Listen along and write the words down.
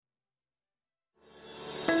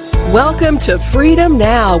Welcome to Freedom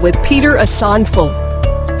Now with Peter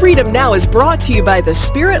Asanful. Freedom Now is brought to you by the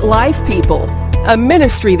Spirit Life People, a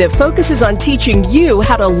ministry that focuses on teaching you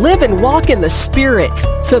how to live and walk in the Spirit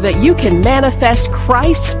so that you can manifest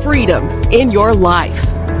Christ's freedom in your life.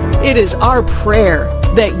 It is our prayer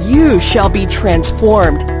that you shall be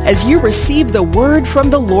transformed as you receive the word from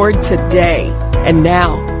the Lord today. And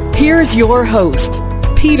now, here's your host,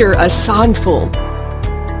 Peter Asanful.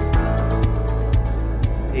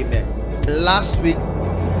 Amen. Last week,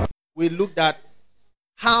 we looked at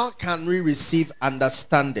how can we receive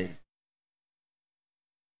understanding.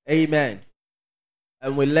 Amen.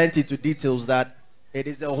 And we learned into details that it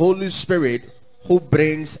is the Holy Spirit who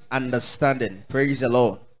brings understanding. Praise the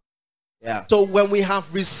Lord. Yeah. So when we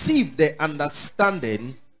have received the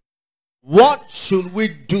understanding, what should we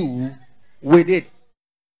do with it?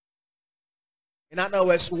 In other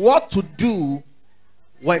words, what to do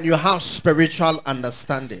when you have spiritual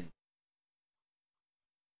understanding.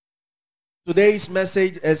 Today's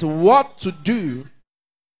message is what to do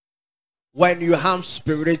when you have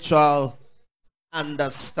spiritual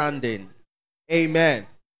understanding. Amen.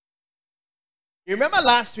 You remember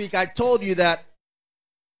last week I told you that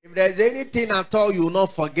if there's anything at all you will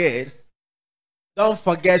not forget, don't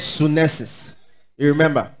forget sunesis. You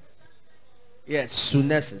remember? Yes,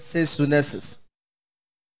 sunesis. Say sunesis.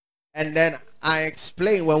 And then I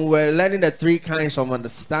explained when we were learning the three kinds of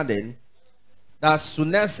understanding that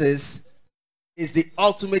sunesis is the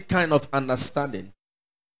ultimate kind of understanding.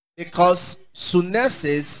 Because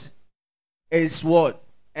sunesis is what?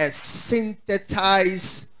 A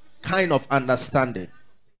synthesized kind of understanding.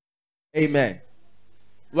 Amen.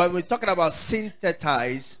 When we're talking about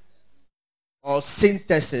synthesize or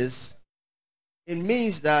synthesis, it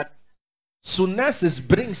means that sunesis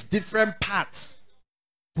brings different parts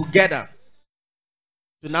together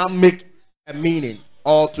to now make a meaning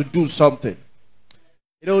or to do something.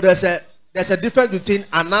 You know, there's a difference between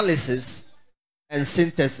analysis and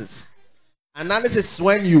synthesis. Analysis is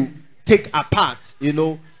when you take apart,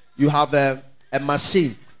 you have a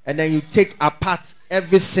machine and then you take apart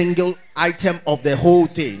every single item of the whole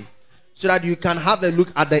thing so that you can have a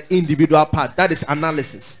look at the individual part. That is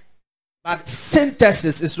analysis. But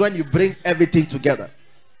synthesis is when you bring everything together.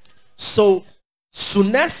 So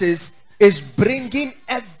sunesis is bringing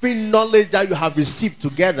every knowledge that you have received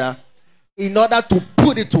together in order to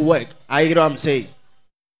put it to work. You know what I'm saying?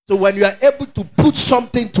 So when you are able to put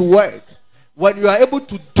something to work, when you are able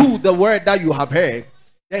to do the word that you have heard,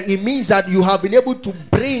 then it means that you have been able to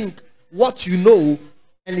bring what you know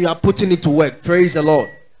and you are putting it to work. Praise the Lord.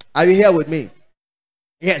 Are you here with me?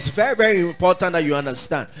 Yes, very, very important that you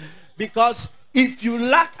understand. Because if you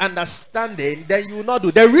lack understanding, then you will not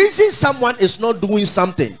do. The reason someone is not doing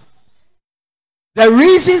something, the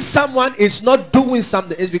reason someone is not doing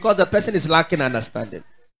something is because the person is lacking understanding.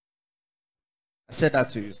 I said that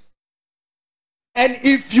to you. And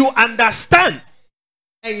if you understand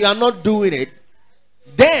and you are not doing it,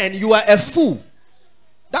 then you are a fool.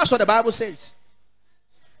 That's what the Bible says.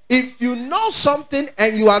 If you know something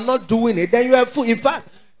and you are not doing it, then you are a fool. In fact,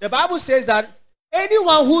 the Bible says that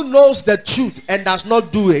anyone who knows the truth and does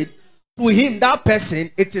not do it, to him, that person,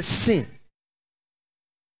 it is sin.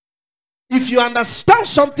 If you understand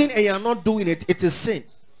something and you are not doing it, it is sin.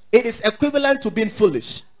 It is equivalent to being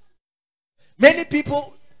foolish. Many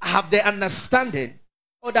people have the understanding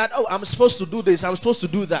that, I'm supposed to do this, I'm supposed to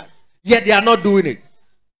do that. Yet they are not doing it.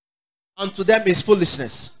 Unto them is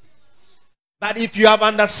foolishness. But if you have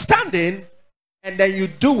understanding and then you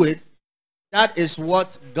do it, that is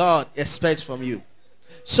what God expects from you.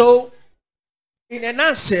 So, in a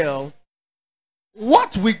nutshell,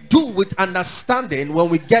 what we do with understanding when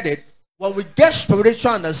we get it, when we get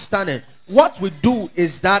spiritual understanding, what we do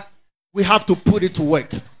is that we have to put it to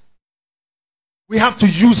work. We have to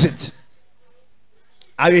use it.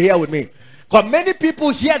 Are you here with me? Because many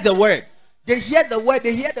people hear the word. They hear the word,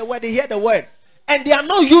 they hear the word, they hear the word. And they are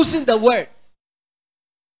not using the word.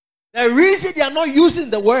 The reason they are not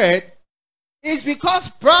using the word is because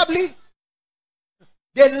probably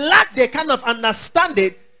they lack the kind of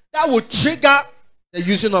understanding that would trigger the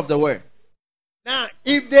using of the word. Now,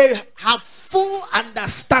 if they have full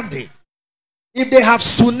understanding, if they have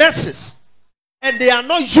sunesis, and they are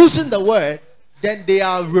not using the word, then they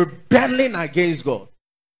are rebelling against God.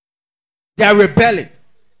 They are rebelling.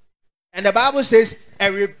 And the Bible says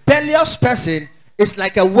a rebellious person is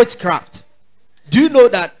like a witchcraft. Do you know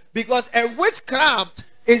that? Because a witchcraft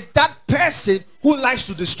is that person who likes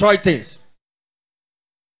to destroy things.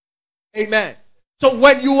 Amen. So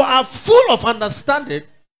when you are full of understanding,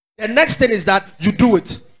 the next thing is that you do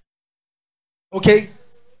it. Okay?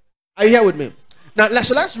 Are you here with me? Now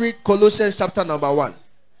let's read Colossians chapter number 1.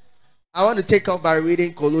 I want to take off by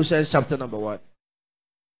reading Colossians chapter number 1.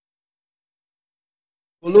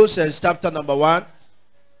 Colossians chapter number 1.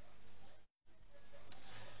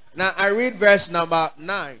 Now I read verse number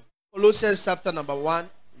 9. Colossians chapter number 1,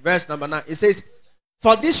 verse number 9. It says,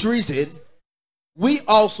 "For this reason, we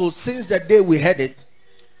also, since the day we heard it,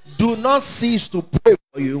 do not cease to pray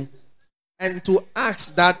for you and to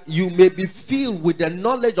ask that you may be filled with the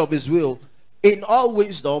knowledge of his will in all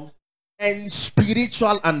wisdom and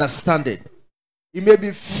spiritual understanding." You may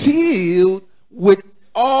be filled with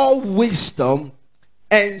all wisdom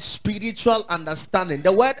and spiritual understanding.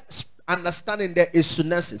 The word understanding there is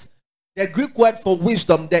sunesis. The Greek word for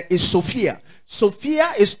wisdom there is Sophia. Sophia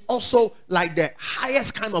is also like the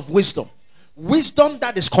highest kind of wisdom. Wisdom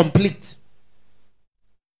that is complete.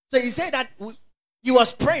 So he said that he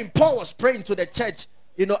was praying, Paul was praying to the church,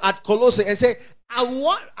 at Colossae, and say,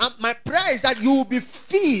 my prayer is that you will be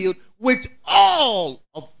filled with all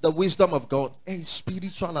of the wisdom of God and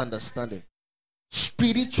spiritual understanding.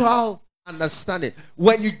 Spiritual understanding.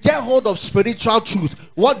 When you get hold of spiritual truth,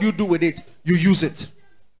 what do you do with it? You use it.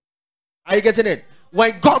 Are you getting it?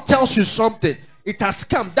 When God tells you something, it has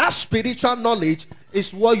come. That spiritual knowledge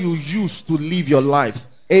is what you use to live your life.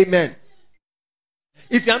 Amen.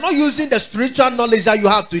 If you are not using the spiritual knowledge that you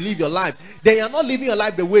have to live your life, then you are not living your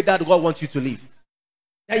life the way that God wants you to live.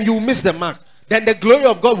 Then you miss the mark. Then the glory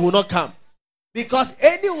of God will not come. Because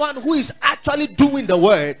anyone who is actually doing the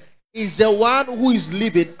word is the one who is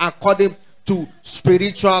living according to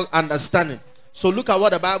spiritual understanding. So look at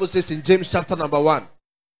what the Bible says in James chapter number 1.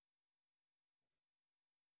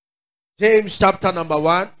 James chapter number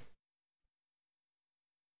 1.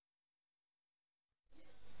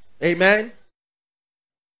 Amen.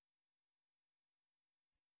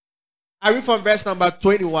 I read from verse number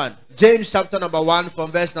 21. James chapter number 1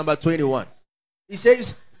 from verse number 21. He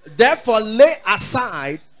says, "Therefore lay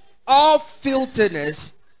aside all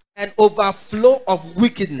filthiness and overflow of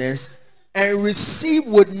wickedness, and receive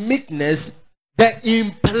with meekness the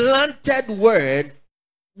implanted word,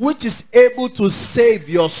 which is able to save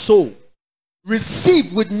your soul."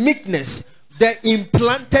 Receive with meekness the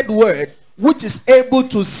implanted word, which is able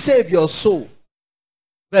to save your soul.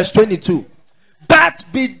 Verse 22. "But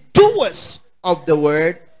be doers of the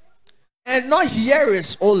word, and not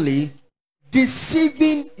hearers only,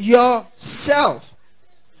 deceiving yourself.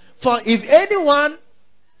 For if anyone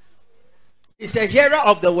is a hearer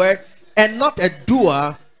of the word and not a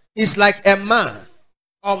doer, is like a man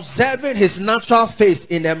observing his natural face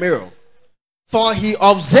in a mirror. For he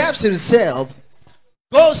observes himself,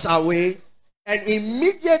 goes away, and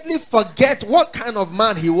immediately forgets what kind of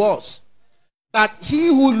man he was. But he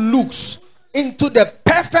who looks into the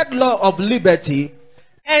perfect law of liberty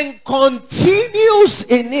and continues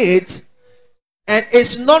in it, and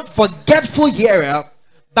is not forgetful hearer,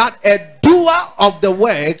 but a doer of the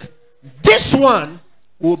work, this one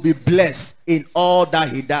will be blessed in all that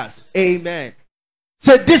he does." Amen.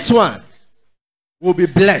 So this one will be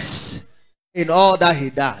blessed in all that he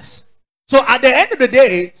does. So at the end of the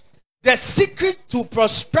day, the secret to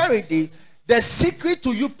prosperity, the secret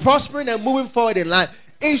to you prospering and moving forward in life,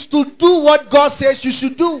 is to do what God says you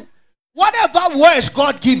should do. Whatever words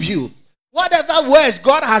God gives you, whatever words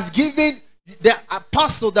God has given the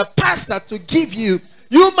apostle, the pastor to give you,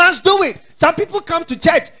 you must do it. Some people come to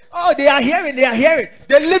church, they are hearing.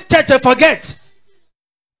 They leave church and forget.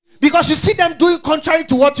 Because you see them doing contrary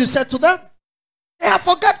to what you said to them. They are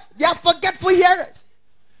forgetful hearers.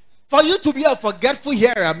 For you to be a forgetful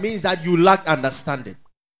hearer means that you lack understanding.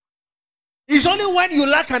 It's only when you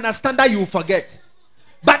lack understanding that you forget.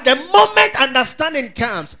 But the moment understanding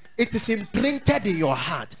comes, it is imprinted in your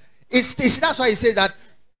heart. That's why he says that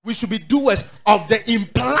we should be doers of the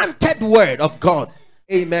implanted word of God.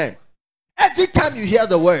 Amen. Every time you hear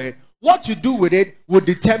the word, what you do with it will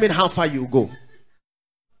determine how far you go.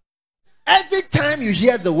 Every time you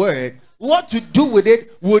hear the word, what you do with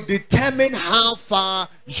it will determine how far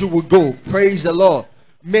you will go. Praise the Lord.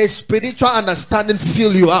 May spiritual understanding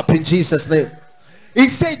fill you up in Jesus' name. He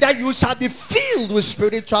said that you shall be filled with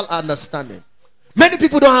spiritual understanding. Many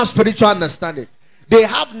people don't have spiritual understanding. They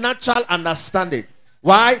have natural understanding.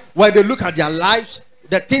 Why? When they look at their lives,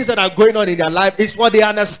 the things that are going on in their life is what they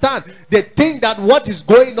understand. They think that what is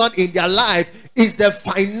going on in their life is the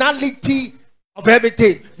finality of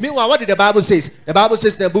everything. Meanwhile, what did the Bible say? The Bible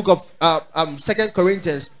says in the book of 2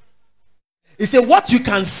 Corinthians, it says what you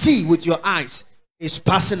can see with your eyes is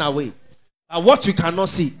passing away, but what you cannot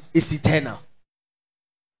see is eternal.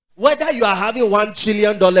 Whether you are having $1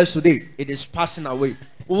 trillion today, it is passing away.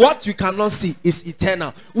 What you cannot see is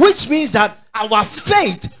eternal, which means that our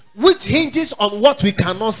faith which hinges on what we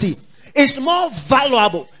cannot see, is more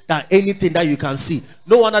valuable than anything that you can see.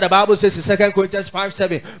 No wonder the Bible says in 2 Corinthians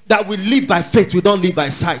 5:7 that we live by faith, we don't live by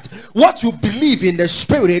sight. What you believe in the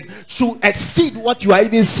spirit should exceed what you are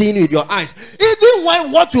even seeing with your eyes. Even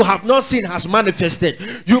when what you have not seen has manifested,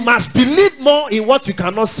 you must believe more in what you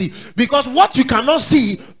cannot see, because what you cannot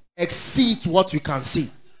see exceeds what you can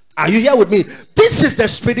see. Are you here with me? This is the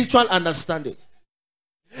spiritual understanding.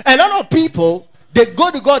 A lot of people, they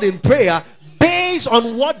go to God in prayer based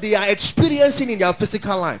on what they are experiencing in their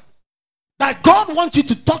physical life. That God wants you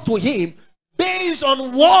to talk to him based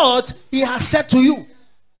on what he has said to you.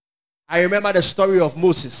 I remember the story of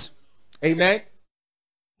Moses. Amen.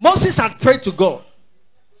 Moses had prayed to God,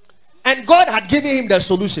 and God had given him the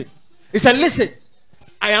solution. He said, listen,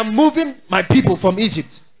 I am moving my people from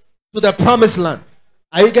Egypt to the promised land.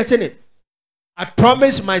 Are you getting it? I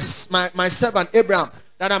promised my servant Abraham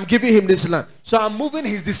that I'm giving him this land. So I'm moving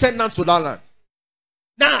his descendants to that land.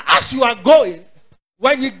 Now, as you are going,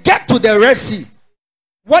 when you get to the Red Sea,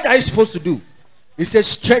 what are you supposed to do? He says,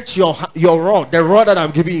 stretch your rod, the rod that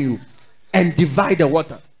I'm giving you, and divide the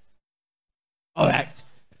water. All right.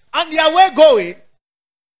 And their way going,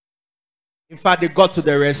 in fact, they got to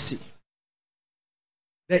the Red Sea.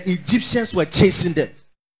 The Egyptians were chasing them,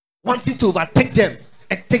 wanting to overtake them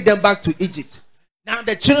and take them back to Egypt. Now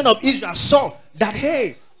the children of Israel saw that,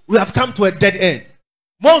 hey, we have come to a dead end.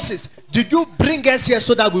 Moses, did you bring us here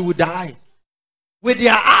so that we would die? With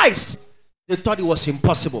their eyes, they thought it was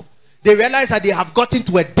impossible. They realized that they have gotten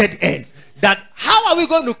to a dead end. That how are we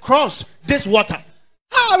going to cross this water?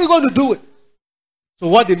 How are we going to do it? So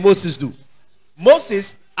what did Moses do?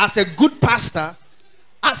 Moses, as a good pastor,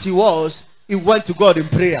 as he was, he went to God in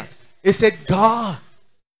prayer. He said, God,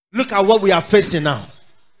 look at what we are facing now.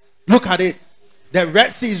 Look at it. The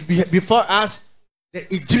Red Sea is before us.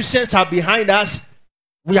 The Egyptians are behind us.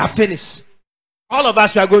 We are finished. All of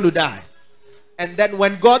us, we are going to die. And then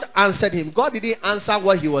when God answered him, God didn't answer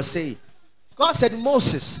what he was saying. God said,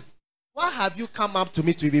 Moses, why have you come up to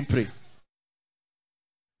me to even pray?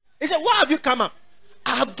 He said, why have you come up?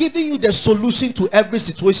 I have given you the solution to every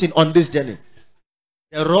situation on this journey.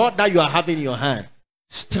 The rod that you are having in your hand,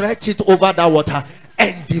 stretch it over that water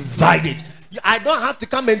and divide it. I don't have to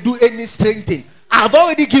come and do any strange thing. I've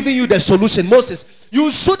already given you the solution. Moses,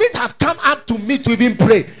 you shouldn't have come up to me to even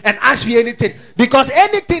pray and ask me anything, because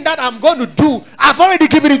anything that I'm going to do, I've already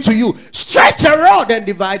given it to you. Stretch a rod and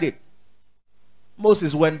divide it.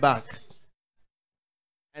 Moses went back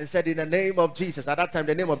and said, in the name of Jesus. At that time,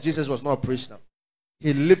 the name of Jesus was not operational.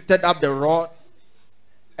 He lifted up the rod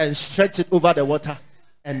and stretched it over the water,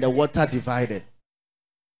 and the water divided.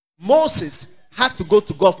 Moses had to go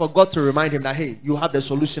to God for God to remind him that, hey, you have the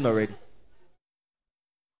solution already.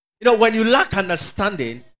 You know, when you lack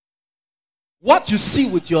understanding, what you see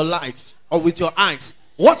with your life or with your eyes,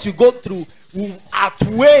 what you go through will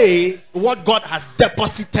outweigh what God has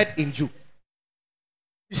deposited in you.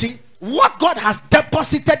 You see, what God has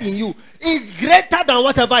deposited in you is greater than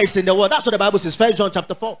whatever is in the world. That's what the Bible says, 1 John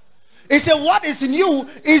chapter 4. It says what is in you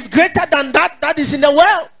is greater than that is in the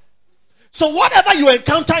world. So whatever you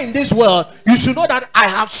encounter in this world, you should know that I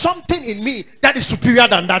have something in me that is superior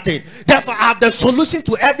than that thing. Therefore, I have the solution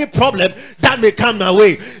to every problem that may come my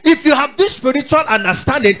way. If you have this spiritual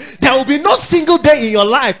understanding, there will be no single day in your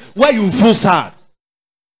life where you feel sad.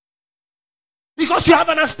 Because you have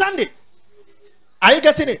understanding. Are you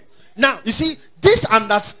getting it? Now, you see, this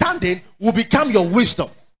understanding will become your wisdom.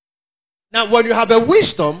 Now, when you have a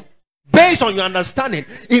wisdom based on your understanding,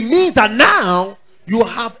 it means that now you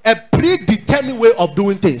have a predetermined way of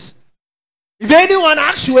doing things. If anyone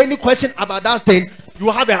asks you any question about that thing, you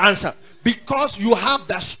have an answer, because you have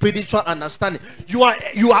that spiritual understanding.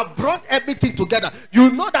 You have brought everything together.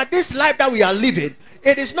 You know that this life that we are living,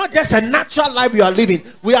 it is not just a natural life we are living.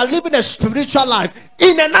 We are living a spiritual life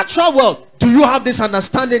in a natural world. Do you have this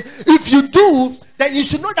understanding? If you do, then you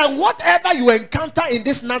should know that whatever you encounter in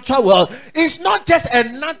this natural world is not just a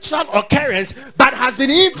natural occurrence, but has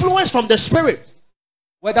been influenced from the spirit.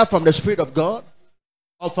 Whether from the Spirit of God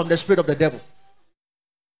or from the spirit of the devil.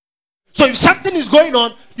 So if something is going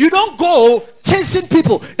on, you don't go chasing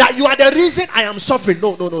people that you are the reason I am suffering.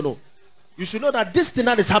 No. You should know that this thing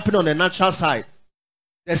that is happening on the natural side,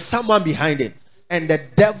 there's someone behind it. And the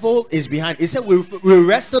devil is behind. He said we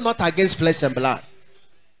wrestle not against flesh and blood,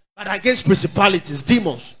 but against principalities,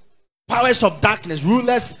 demons, powers of darkness,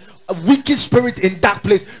 rulers, a wicked spirit in dark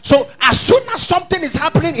place. So as soon as something is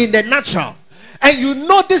happening in the natural, and you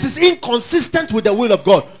know this is inconsistent with the will of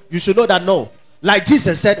God, you should know that no. Like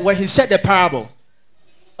Jesus said when he said the parable.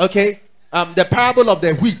 Okay? The parable of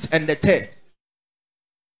the wheat and the tare.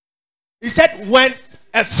 He said when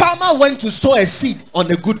A farmer went to sow a seed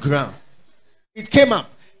on a good ground. It came up.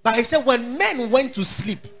 But he said when men went to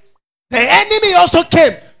sleep, the enemy also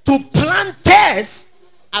came to plant tares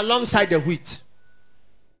alongside the wheat.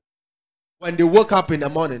 When they woke up in the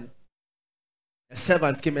morning, the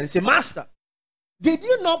servant came and said, Master, did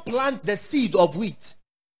you not plant the seed of wheat?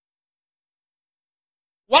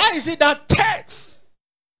 Why is it that tares?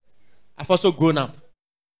 I've also grown up.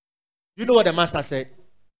 You know what the master said?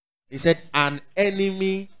 He said, an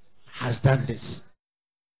enemy has done this.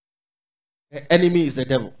 The enemy is the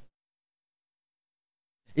devil.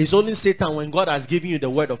 It's only Satan when God has given you the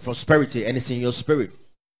word of prosperity and it's in your spirit.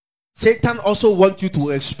 Satan also wants you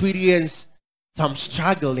to experience some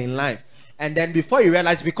struggle in life. And then before you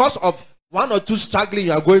realize, because of one or two struggling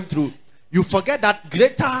you are going through, you forget that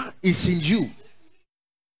greater is in you.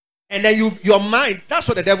 And then your mind, that's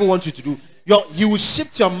what the devil wants you to do. You will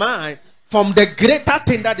shift your mind from the greater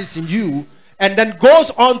thing that is in you, and then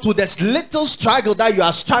goes on to this little struggle that you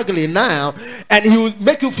are struggling now, and he will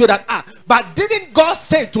make you feel that, but didn't God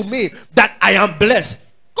say to me that I am blessed?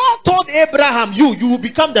 God told Abraham, you will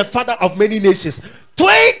become the father of many nations.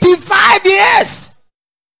 25 years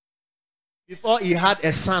before he had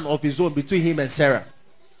a son of his own between him and Sarah.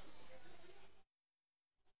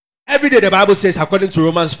 Every day the Bible says, according to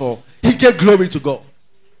Romans 4, he gave glory to God.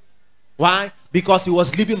 Why? Because he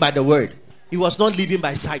was living by the word. He was not living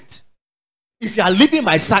by sight. If you are living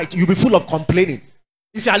by sight, you'll be full of complaining.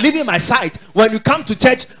 If you are living by sight, when you come to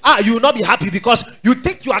church, you will not be happy because you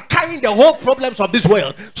think you are carrying the whole problems of this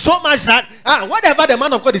world so much that whatever the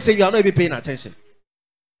man of God is saying, you are not even paying attention.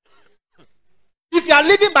 If you are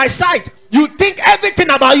living by sight, you think everything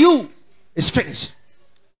about you is finished.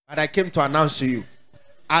 But I came to announce to you,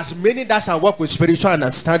 as many that shall walk with spiritual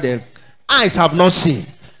understanding, eyes have not seen,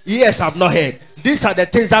 ears have not heard. These are the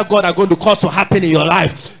things that God are going to cause to happen in your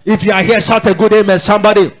life. If you are here, shout a good amen,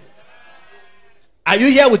 somebody. Are you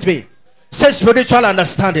here with me? Say spiritual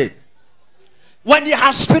understanding. When you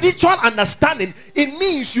have spiritual understanding, it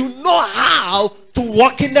means you know how to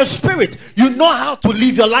walk in the spirit. You know how to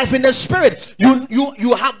live your life in the spirit.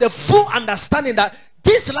 You have the full understanding that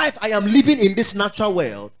this life I am living in this natural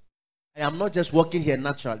world, I am not just walking here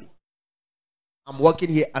naturally. I'm walking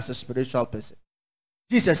here as a spiritual person.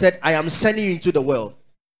 Jesus said, I am sending you into the world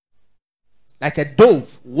like a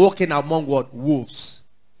dove walking among what? Wolves.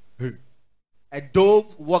 A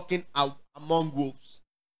dove walking among wolves.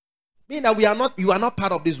 Meaning that you are not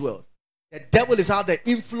part of this world. The devil is out there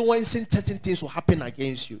influencing certain things to happen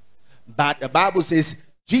against you. But the Bible says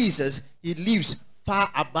Jesus, he lives far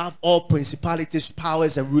above all principalities,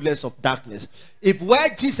 powers, and rulers of darkness. If where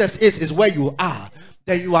Jesus is where you are,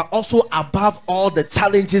 then you are also above all the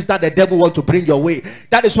challenges that the devil wants to bring your way.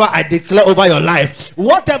 That is why I declare over your life,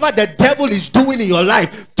 whatever the devil is doing in your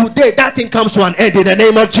life, today that thing comes to an end in the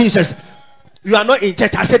name of Jesus. You are not in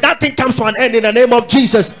church. I said that thing comes to an end in the name of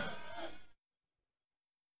Jesus.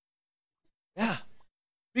 Yeah.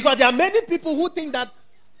 Because there are many people who think that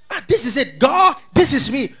this is it. God, this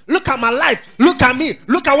is me. Look at my life. Look at me.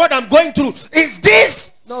 Look at what I'm going through. Is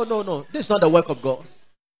this? No. This is not the work of God.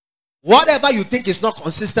 Whatever you think is not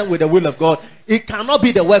consistent with the will of God, it cannot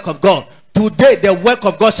be the work of God. Today, the work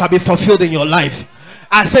of God shall be fulfilled in your life.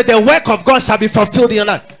 I said the work of God shall be fulfilled in your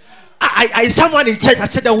life. I someone in church, I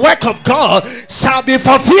said the work of God shall be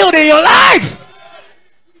fulfilled in your life.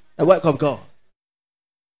 The work of God.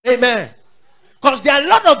 Amen. Because there are a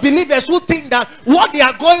lot of believers who think that what they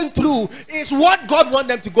are going through is what God wants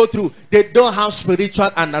them to go through. They don't have spiritual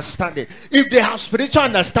understanding. If they have spiritual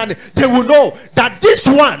understanding, they will know that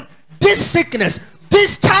this sickness,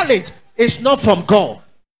 this challenge is not from God.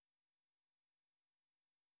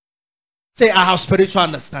 Say, I have spiritual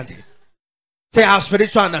understanding. Say, I have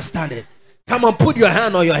spiritual understanding. Come on, put your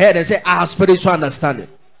hand on your head and say, I have spiritual understanding.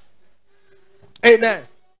 Amen.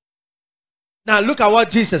 Now look at what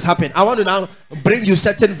Jesus happened. I want to now bring you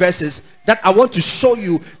certain verses that I want to show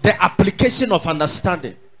you the application of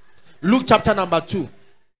understanding. Luke chapter number 2.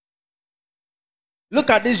 Look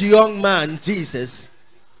at this young man, Jesus,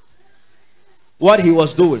 what he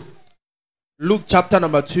was doing. Luke chapter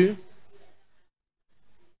number 2.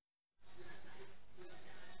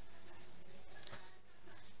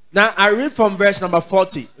 Now I read from verse number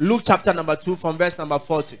 40. Luke chapter number 2 from verse number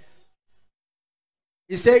 40.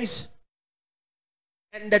 It says,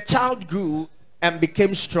 and the child grew and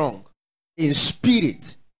became strong in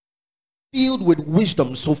spirit, filled with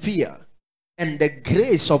wisdom, Sophia, and the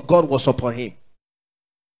grace of God was upon him.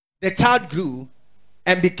 The child grew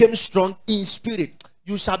and became strong in spirit.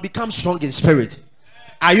 You shall become strong in spirit.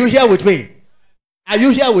 Are you here with me? Are you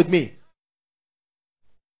here with me?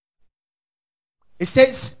 It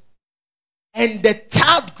says, And the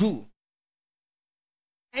child grew.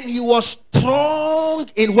 And he was strong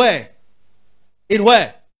in where? In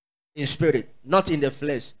where? In spirit, not in the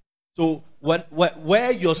flesh. So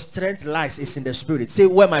where your strength lies is in the spirit. Say,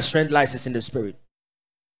 where my strength lies is in the spirit.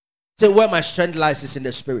 Say, where my strength lies is in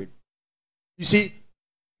the spirit. You see,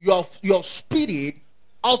 your spirit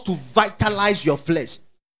ought to vitalize your flesh.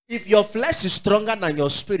 If your flesh is stronger than your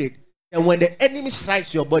spirit, then when the enemy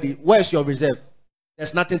strikes your body, where's your reserve?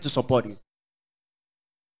 There's nothing to support you.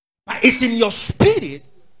 But it's in your spirit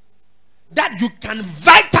that you can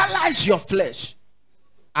vitalize your flesh.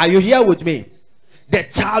 Are you here with me? The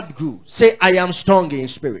child grew. Say, I am strong in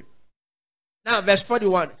spirit. Now, verse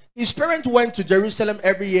 41. His parents went to Jerusalem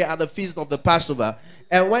every year at the feast of the Passover.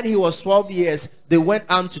 And when he was 12 years, they went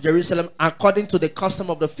out to Jerusalem according to the custom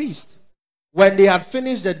of the feast. When they had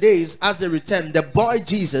finished the days, as they returned, the boy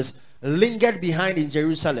Jesus lingered behind in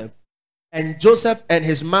Jerusalem. And Joseph and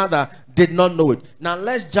his mother did not know it. Now,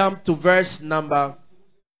 let's jump to verse number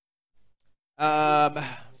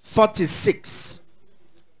 46.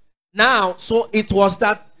 Now, so it was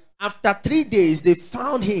that after 3 days, they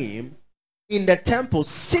found him in the temple,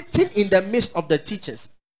 sitting in the midst of the teachers,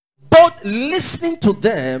 both listening to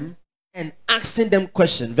them and asking them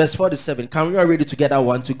questions. Verse 47. Can we all read it together?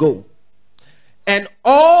 1 to go. And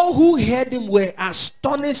all who heard him were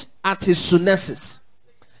astonished at his soundness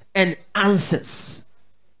and answers.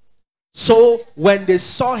 So when they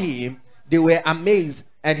saw him, they were amazed.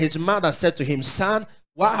 And his mother said to him, Son,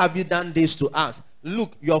 why have you done this to us?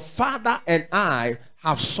 Look, your father and I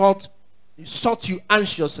have sought you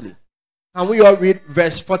anxiously. Can we all read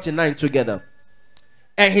verse 49 together?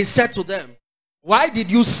 And he said to them, why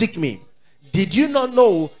did you seek me? Did you not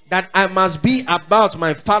know that I must be about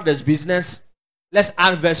my father's business? Let's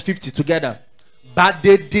add verse 50 together. But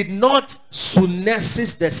they did not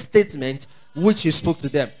sonesses the statement which he spoke to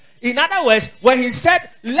them. In other words, when he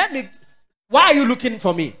said, why are you looking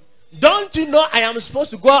for me? Don't you know I am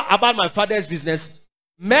supposed to go about my father's business?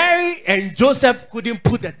 Mary and Joseph couldn't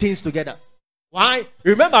put the things together. Why?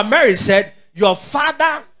 Remember, Mary said, your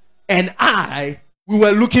father and I, we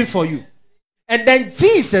were looking for you. And then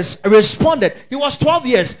Jesus responded. He was 12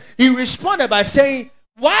 years. He responded by saying,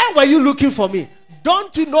 why were you looking for me?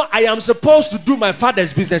 Don't you know I am supposed to do my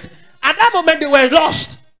father's business? At that moment, they were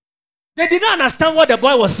lost. They did not understand what the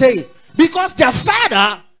boy was saying because their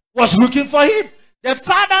father was looking for him. The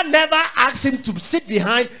father never asked him to sit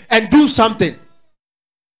behind and do something.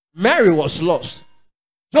 Mary was lost.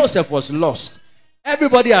 Joseph was lost.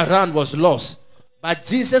 Everybody around was lost. But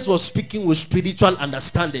Jesus was speaking with spiritual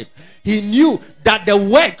understanding. He knew that the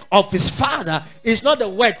work of his father is not the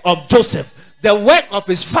work of Joseph. The work of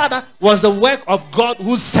his father was the work of God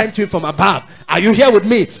who sent him from above. Are you here with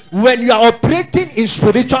me? When you are operating in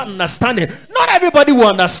spiritual understanding, not everybody will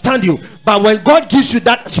understand you. But when God gives you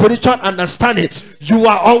that spiritual understanding, you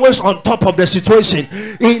are always on top of the situation.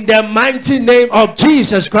 In the mighty name of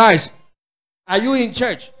Jesus Christ. Are you in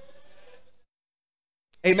church?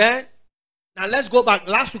 Amen. Now let's go back.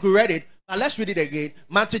 Last week we read it, but let's read it again.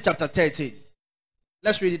 Matthew chapter 13.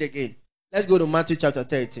 Let's read it again. Let's go to Matthew chapter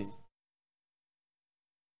 13.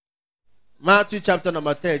 Matthew chapter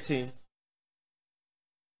number 13.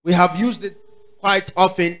 We have used it quite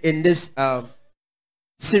often in this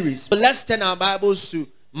series. So let's turn our Bibles to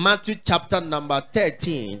Matthew chapter number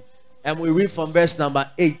 13. And we read from verse number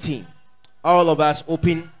 18. All of us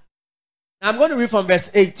open. I'm going to read from verse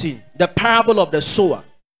 18. The parable of the sower.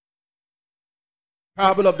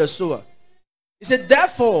 Parable of the sower. He said,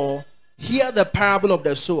 therefore, hear the parable of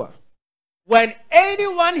the sower. When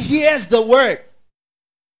anyone hears the word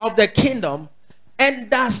of the kingdom and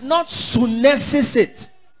does not sonesses it,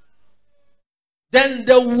 then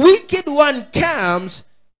the wicked one comes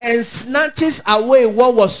and snatches away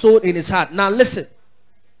what was sown in his heart. Now listen.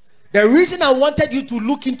 The reason I wanted you to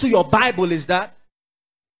look into your Bible is that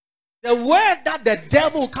the word that the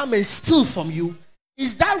devil come and steal from you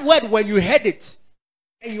is that word when you heard it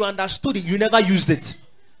and you understood it, you never used it.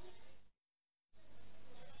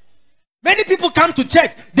 Many people come to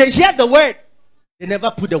church, they hear the word, they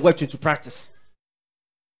never put the word into practice.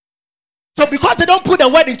 So because they don't put the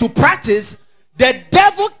word into practice, the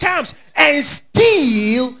devil comes and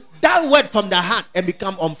steal that word from the heart and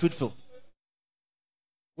become unfruitful.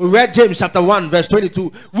 We read James chapter 1 verse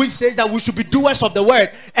 22, which says that we should be doers of the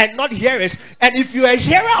word and not hearers. And if you are a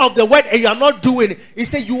hearer of the word and you are not doing it, he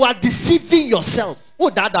says you are deceiving yourself. Oh,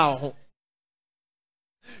 that.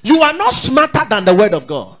 You are not smarter than the word of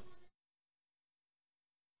God.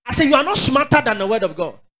 I say you are not smarter than the word of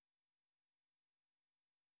God.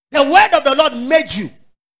 The word of the Lord made you.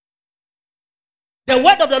 The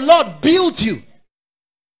word of the Lord built you.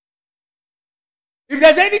 If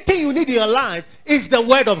there's anything you need in your life, it's the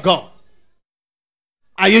word of God.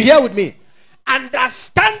 Are you here with me?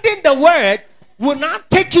 Understanding the word will now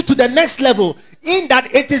take you to the next level, in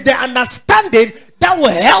that it is the understanding that will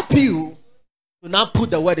help you to now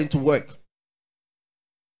put the word into work.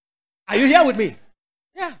 Are you here with me?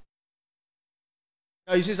 Yeah.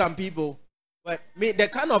 Now you see some people, but me, the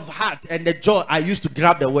kind of heart and the joy I used to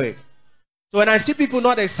grab the word. So when I see people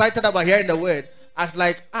not excited about hearing the word, I was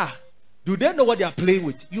like, do they know what they are playing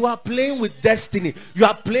with? You are playing with destiny. You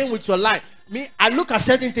are playing with your life. Me, I look at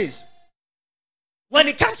certain things. When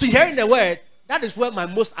it comes to hearing the word, that is where my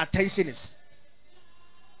most attention is.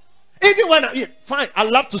 Even when I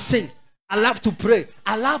love to sing. I love to pray.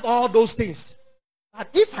 I love all those things. But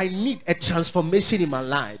if I need a transformation in my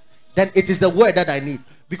life, then it is the word that I need.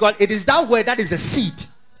 Because it is that word that is a seed.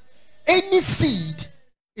 Any seed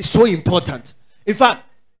is so important. In fact,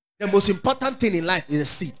 the most important thing in life is a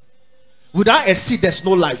seed. Without a seed, there's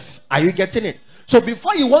no life. Are you getting it? So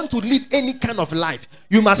before you want to live any kind of life,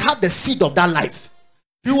 you must have the seed of that life.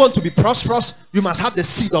 Do you want to be prosperous? You must have the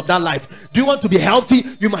seed of that life. Do you want to be healthy?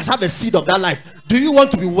 You must have the seed of that life. Do you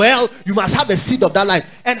want to be well? You must have the seed of that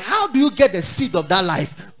life. And how do you get the seed of that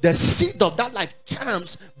life? The seed of that life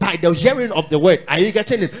comes by the hearing of the word. Are you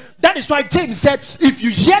getting it? That is why James said, if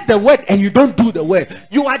you hear the word and you don't do the word,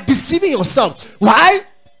 you are deceiving yourself. Why?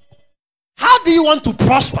 How do you want to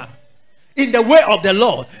prosper in the way of the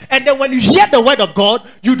Lord, and then when you hear the word of God,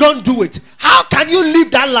 you don't do it? How can you live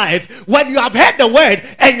that life when you have heard the word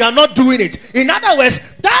and you are not doing it? In other words,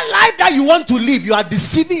 that life that you want to live, you are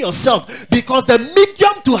deceiving yourself, because the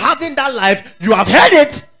medium to having that life, you have heard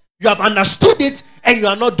it, you have understood it, and you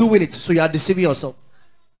are not doing it. So you are deceiving yourself.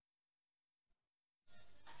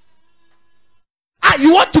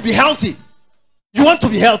 You want to be healthy. You want to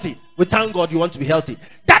be healthy. We thank God you want to be healthy.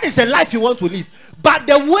 That is the life you want to live. But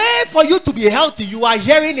the way for you to be healthy, you are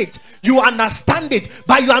hearing it, you understand it,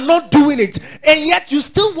 but you are not doing it, and yet you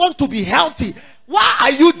still want to be healthy. Why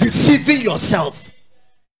are you deceiving yourself?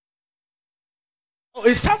 Oh,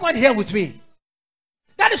 is someone here with me?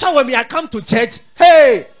 That is why when I come to church,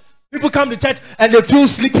 hey, people come to church and they feel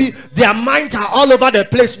sleepy, their minds are all over the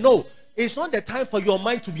place. No, it's not the time for your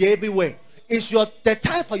mind to be everywhere. It's the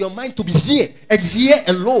time for your mind to be here and here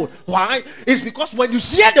alone. Why? It's because when you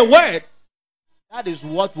hear the word, that is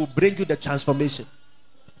what will bring you the transformation.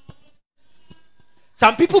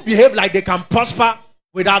 Some people behave like they can prosper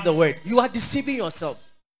without the word. You are deceiving yourself.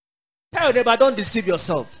 Tell your neighbor, don't deceive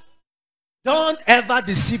yourself. Don't ever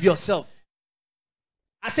deceive yourself.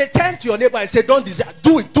 I say, turn to your neighbor and say, don't deceive.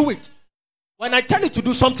 Do it, do it. When I tell you to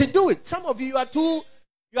do something, do it. Some of you are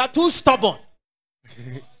too stubborn.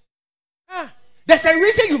 There's a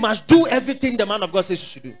reason you must do everything the man of God says you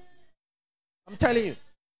should do. I'm telling you.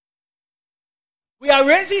 We are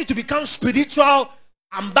raising you to become spiritual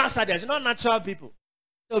ambassadors, not natural people.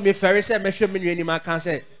 So me Ferry said, me sure me anymore can't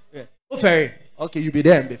say, oh Ferry, okay, you be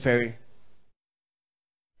there and be Ferry.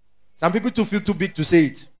 Some people too feel too big to say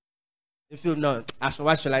it. They feel no. As for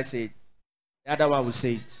what shall I say it? The other one will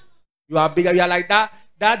say it. You are bigger. You are like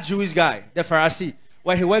that Jewish guy, the Pharisee,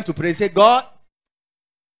 when he went to pray, he said, God,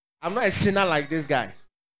 I'm not a sinner like this guy.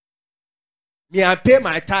 Me, I pay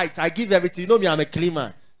my tithes. I give everything. You know me, I'm a clean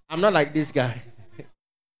man. I'm not like this guy.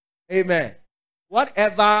 Amen.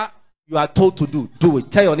 Whatever you are told to do, do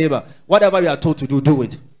it. Tell your neighbor, whatever you are told to do, do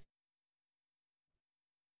it.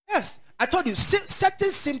 Yes. I told you,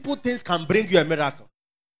 certain simple things can bring you a miracle.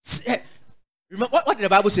 Remember what the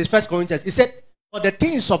Bible says, 1 Corinthians. It said, for the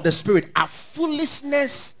things of the Spirit are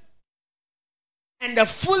foolishness, and the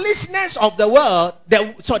foolishness of the world,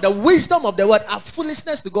 the wisdom of the world are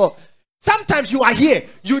foolishness to God. Sometimes you are here,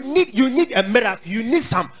 you need a miracle, you need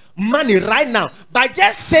some money right now. By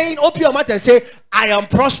just saying, open your mouth and say, I am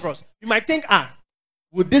prosperous. You might think,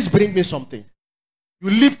 would this bring me something?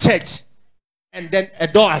 You leave church, and then a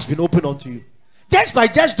door has been opened unto you. Just by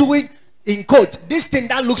just doing, in quote, this thing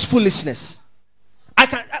that looks foolishness.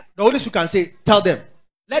 The Holy Spirit can say, tell them,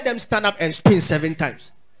 let them stand up and spin 7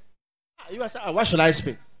 times. You are saying, why should I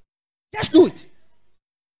spin? Just do it.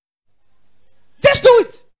 Just do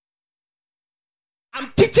it.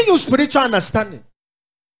 I'm teaching you spiritual understanding.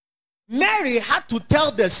 Mary had to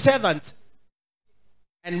tell the servant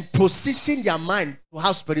and position their mind to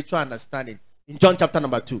have spiritual understanding. In John chapter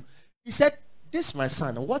number 2, he said, this my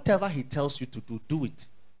son, and whatever he tells you to do, do it.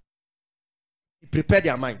 He prepared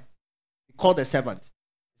their mind. He called the servant.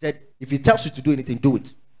 He said, if he tells you to do anything, do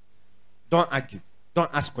it. Don't argue. Don't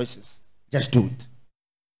ask questions. Just do it.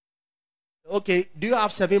 Okay, do you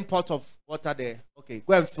have 7 pots of water there? Okay,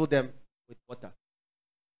 go and fill them with water.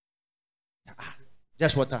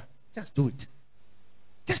 Just water. Just do it.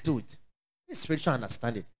 Just do it. This is spiritual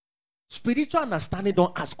understanding. Spiritual understanding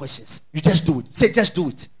don't ask questions. You just do it. Say, just do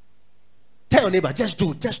it. Tell your neighbor, just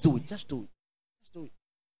do it. Just do it. Just do it. Just do it.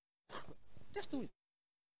 Just do it.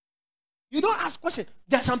 You don't ask questions.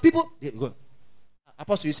 There are some people. They go,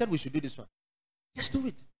 Apostle, you said we should do this one. Just do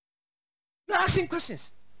it. You're asking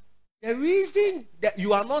questions. The reason that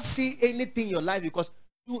you are not seeing anything in your life because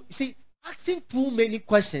you see, asking too many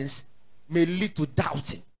questions may lead to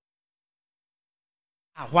doubting.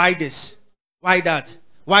 Why this? Why that?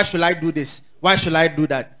 Why should I do this? Why should I do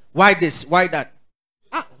that? Why this? Why that?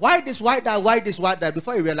 Why this? Why that? Why this? Why that?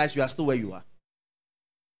 Before you realize you are still where you are.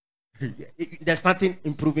 There's nothing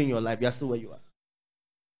improving your life. You are still where you are.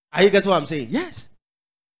 Are you getting what I'm saying? Yes.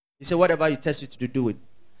 He said, whatever he tells you to do it.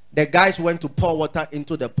 The guys went to pour water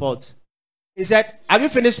into the pot. He said, have you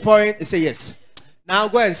finished pouring? He said, yes. Now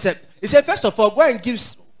go and sip. He said, first of all, go and give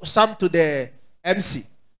some to the MC.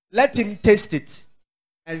 Let him taste it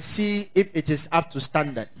and see if it is up to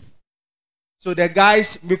standard. So the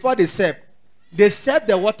guys, before they served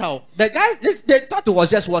the water. The guys, they thought it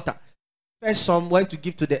was just water. First, some went to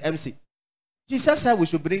give to the MC. Jesus said we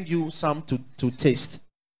should bring you some to taste.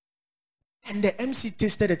 And the MC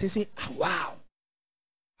tasted it and said, wow.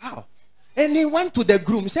 Wow. And he went to the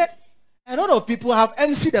groom. He said, a lot of people have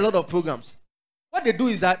MC'd a lot of programs. What they do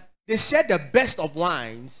is that they share the best of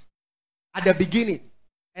wines at the beginning.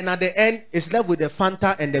 And at the end, it's left with the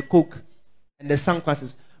Fanta and the Coke and the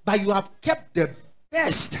sunglasses. But you have kept the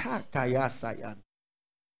best.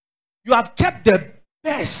 You have kept the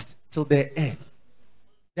best till the end.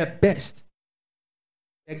 The best.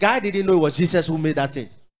 The guy didn't know it was Jesus who made that thing.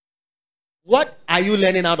 What are you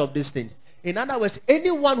learning out of this thing? In other words,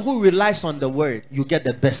 anyone who relies on the word, you get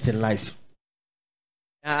the best in life.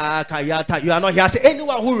 You are not here. I say,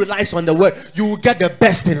 anyone who relies on the word, you will get the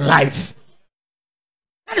best in life.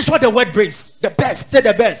 That is what the word brings. The best. Say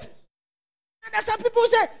the best. And there's some people who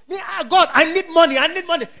say, God, I need money. I need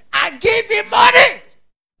money. I give you money.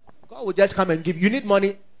 God will just come and give you. You need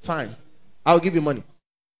money? Fine. I'll give you money.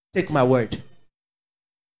 Take my word. You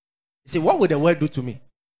say, what would the word do to me?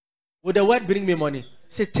 Would the word bring me money?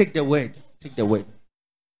 Say, take the word. Take the word.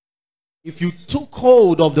 If you took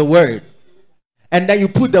hold of the word and then you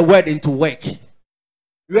put the word into work, you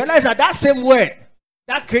realize that same word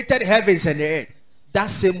that created heavens and the earth, that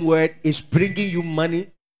same word is bringing you money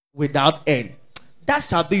without end. That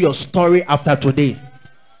shall be your story after today.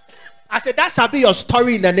 I said, that shall be your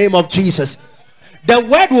story in the name of Jesus. The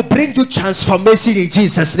word will bring you transformation in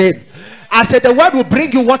Jesus' name. I said, the word will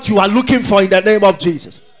bring you what you are looking for in the name of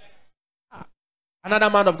Jesus. Another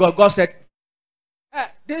man of God, God said,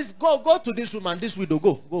 go to this woman, this widow,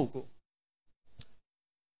 go.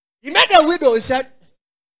 He met a widow, he said,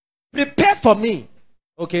 prepare for me,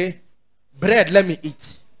 okay, bread, let me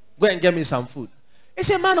eat. Go and get me some food. He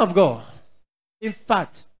said, man of God, in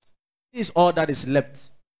fact, this is all that is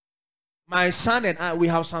left. My son and I, we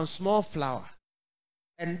have some small flour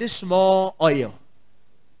and this small oil.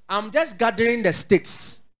 I'm just gathering the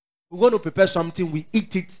sticks. We're going to prepare something, we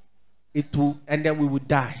eat it, and then we would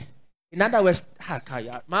die. In other words,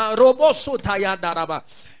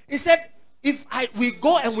 he said, if we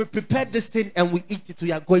go and we prepare this thing and we eat it,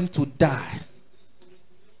 we are going to die.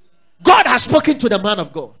 God has spoken to the man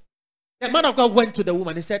of God. The man of God went to the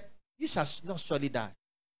woman. He said, you shall not surely die.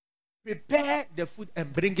 Prepare the food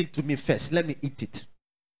and bring it to me first. Let me eat it.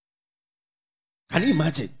 Can you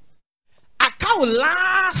imagine? A cow will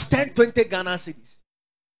last 10, 20 Ghana cedis.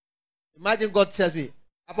 Imagine God tells me,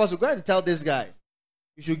 Apostle, go and tell this guy,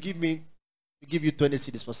 you should give you 20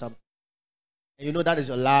 cedis for something. And you know that is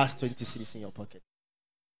your last 20 cedis in your pocket.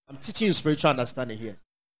 I'm teaching you spiritual understanding here.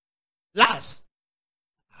 Last.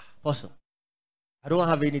 Apostle, I don't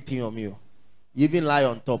have anything on me. You even lie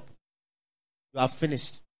on top. You are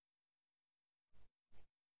finished.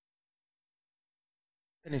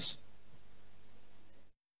 Finished.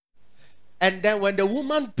 And then when the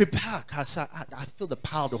woman prepared, I feel the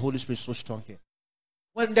power of the Holy Spirit so strong here.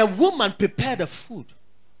 When the woman prepared the food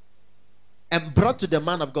and brought to the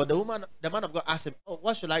man of God, the man of God asked him, oh,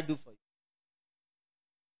 what should I do for you?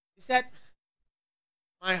 He said,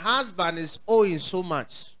 my husband is owing so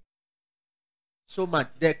much. So much.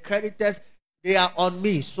 The creditors, they are on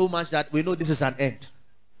me so much that we know this is an end.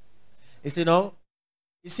 He said, no.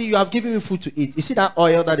 You see, you have given me food to eat. You see that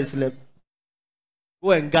oil that is left?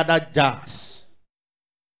 Go and gather jars.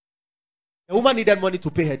 The woman needed money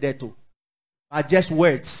to pay her debt too. But just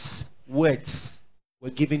words were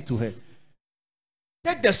given to her.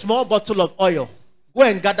 Take the small bottle of oil. Go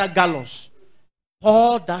and gather gallons.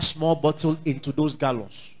 Pour that small bottle into those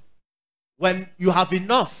gallons. When you have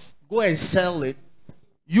enough, go and sell it.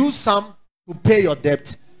 Use some to pay your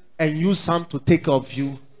debt. and use some to take care of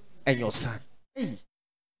you and your son. Hey,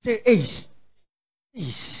 say, hey.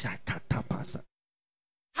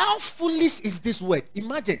 How foolish is this word?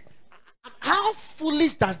 Imagine, how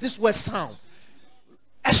foolish does this word sound?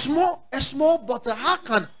 A small bottle. How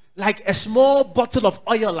can like a small bottle of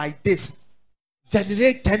oil like this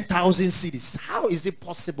generate 10,000 cedis? How is it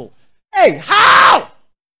possible? Hey, how?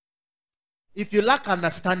 If you lack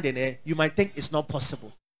understanding, you might think it's not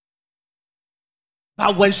possible.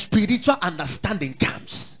 But when spiritual understanding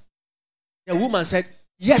comes, the woman said,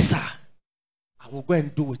 yes, sir. I will go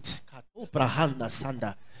and do it.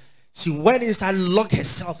 She went inside, locked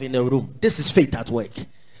herself in a room. This is faith at work.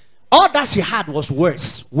 All that she had was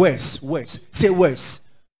words. Say words.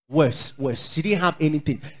 She didn't have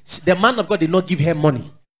anything. The man of God did not give her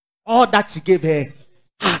money. All that she gave her,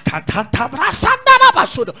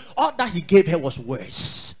 all that he gave her was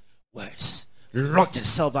words. Locked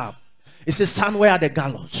herself up. He said, son, where are the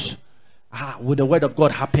gallons? Will the word of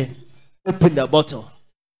God happen? Open the bottle.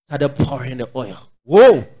 Started pouring the oil.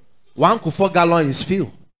 Whoa! 1 to 4 gallon is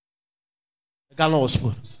filled. The gallon was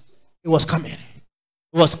full. It was coming.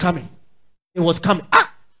 We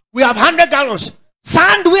have 100 gallons.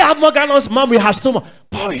 Son, do we have more gallons? Mom, we have so much.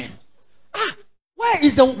 Pouring. Where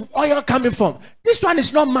is the oil coming from? This one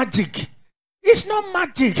is not magic. It's not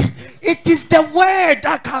magic. It is the word.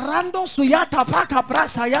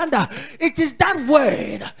 It is that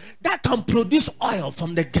word that can produce oil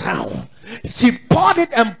from the ground. She poured it.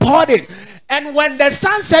 And when the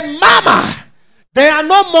son said, Mama, there are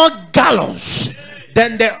no more gallons,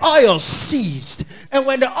 then the oil ceased. And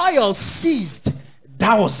when the oil ceased,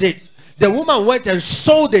 that was it. The woman went and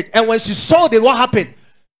sold it. And when she sold it, what happened?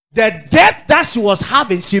 The debt that she was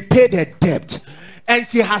having, she paid her debt. And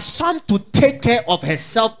she has some to take care of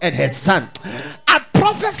herself and her son. I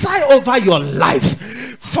prophesy over your life.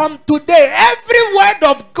 From today, every word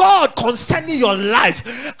of God concerning your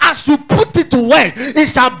life, as you put it to work, it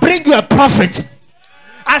shall bring you a profit.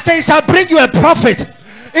 I say it shall bring you a profit.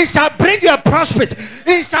 It shall bring you a profit.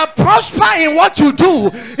 It shall prosper in what you do.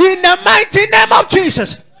 In the mighty name of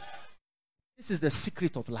Jesus. This is the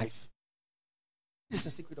secret of life. This is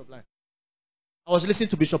the secret of life. I was listening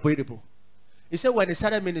to Bishop Oyedepo. He said when he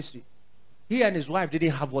started ministry, he and his wife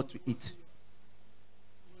didn't have what to eat.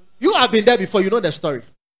 You have been there before. You know the story.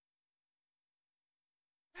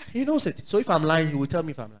 He knows it. So if I'm lying, he will tell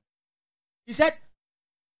me if I'm lying. He said,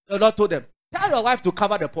 the Lord told them, tell your wife to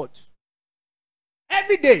cover the pot.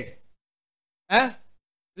 Every day.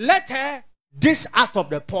 Let her dish out of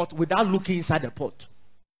the pot without looking inside the pot.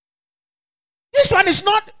 This one is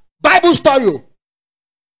not Bible story.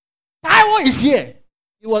 Taiwo is here.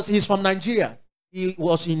 He's from Nigeria. He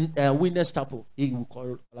was in Winners Chapel. He will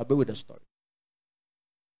collaborate with the story.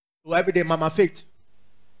 So every day, Mama Faith,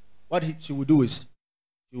 what she will do is,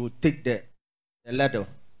 she will take the ladder.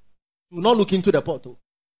 She will not look into the pot.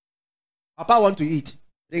 Papa want to eat.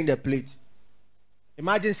 Bring the plate.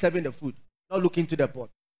 Imagine serving the food. Not look into the pot.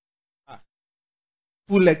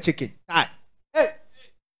 Full leg chicken. Hey.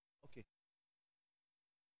 Okay.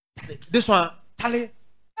 This one, Charlie.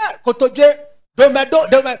 Kotoje.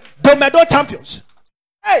 Domedo champions.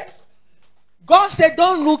 Hey, God said,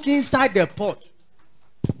 don't look inside the pot.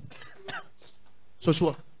 So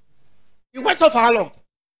sure. He went off for how long?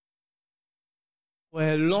 For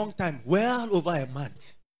a long time, well over a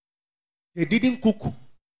month. They didn't cook.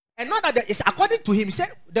 And not that it's according to him. He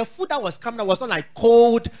said the food that was coming was not like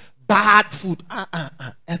cold, bad food.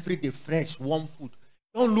 Every day, fresh, warm food.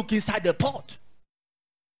 Don't look inside the pot.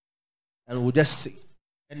 And we'll just see.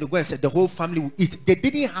 And the guy said the whole family will eat. They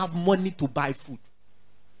didn't have money to buy food.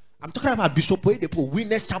 I'm talking about Bishop Oyedepo,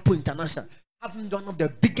 Winners Chapel International, having one of the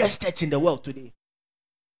biggest church in the world today.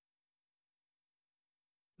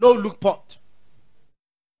 No look pot.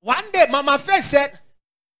 One day, Mama Faith said,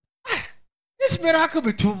 this miracle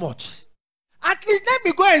be too much. At least let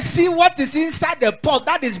me go and see what is inside the pot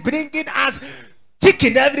that is bringing us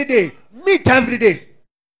chicken every day, meat every day.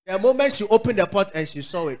 The moment she opened the pot and she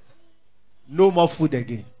saw it, no more food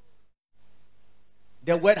again.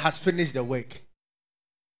 The word has finished the work.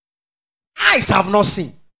 Eyes have not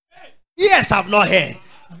seen. Ears have not heard.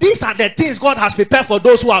 These are the things God has prepared for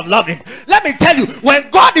those who have loved him. Let me tell you, when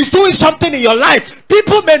God is doing something in your life,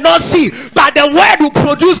 people may not see, but the word will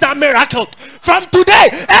produce that miracle. From today,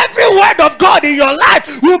 every word of God in your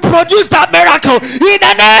life will produce that miracle in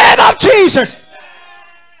the name of Jesus.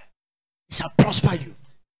 It shall prosper you.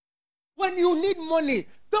 When you need money,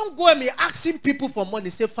 don't go and be asking people for money.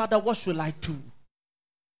 Say, Father, what should I do?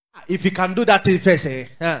 If you can do that thing first,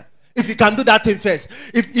 if If you can do that thing first,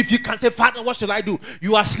 if you can say, Father, what should I do?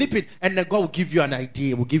 You are sleeping, and then God will give you an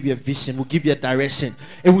idea, will give you a vision, will give you a direction.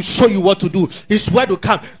 It will show you what to do. His word will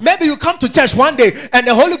come. Maybe you come to church one day, and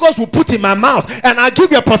the Holy Ghost will put in my mouth, and I'll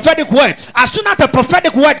give you a prophetic word. As soon as the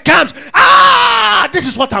prophetic word comes, this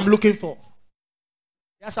is what I'm looking for.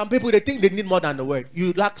 There are some people, they think they need more than the word.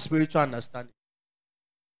 You lack spiritual understanding.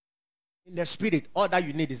 In the spirit, all that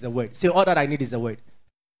you need is the word. Say, all that I need is the word.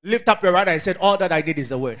 Lift up your right hand and say, all that I need is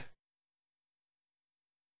the word.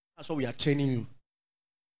 That's what we are training you.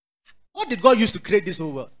 What did God use to create this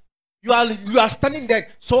whole world? You are standing there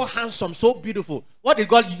so handsome, so beautiful. What did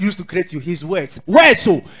God use to create you? His words. Words.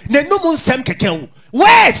 So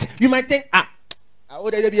words. You might think,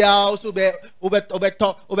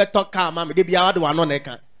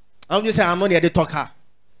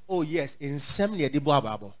 oh yes, in some near the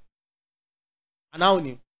Bible. And now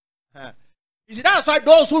you see, that's why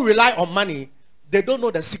those who rely on money, they don't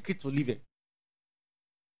know the secret to living.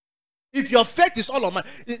 If your faith is all on money,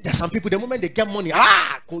 there's some people, the moment they get money,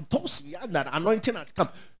 that anointing has come.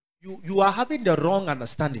 You are having the wrong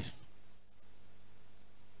understanding.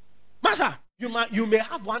 Master, you may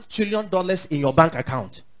have $1 trillion in your bank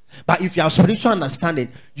account. But if you have spiritual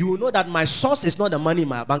understanding, you will know that my source is not the money in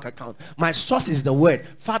my bank account. My source is the word.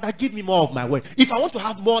 Father, give me more of my word. If I want to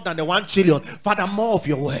have more than the 1 trillion, Father, more of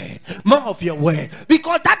your word. More of your word.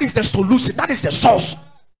 Because that is the solution. That is the source.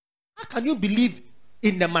 How can you believe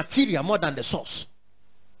in the material more than the source?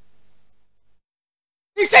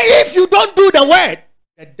 He said, if you don't do the word,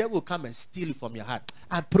 the devil will come and steal it from your heart.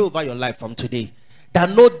 I pray over your life from today that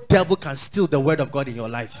no devil can steal the word of God in your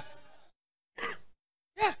life.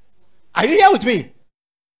 Yeah. Are you here with me?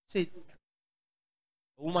 See,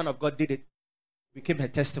 a woman of God did it. Became her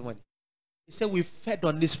testimony. He said, we fed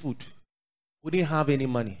on this food. We didn't have any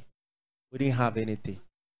money. We didn't have anything.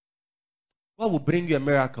 God will bring you a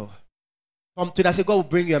miracle. From today, I say, God will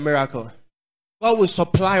bring you a miracle. God will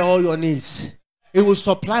supply all your needs. He will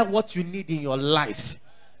supply what you need in your life.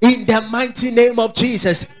 In the mighty name of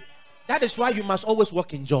Jesus. That is why you must always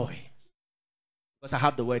walk in joy. Because I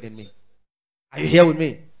have the word in me. Are you here with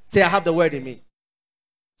me? Say, I have the word in me.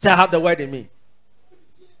 Say, I have the word in me.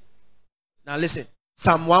 Now listen.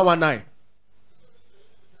 Psalm 119.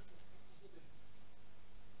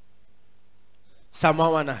 Psalm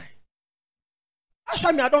 119. That's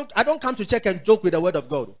why I don't come to church and joke with the word of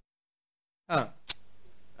God.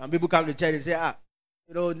 And people come to church and say,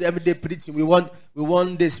 every day preaching, we want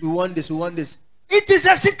this. It is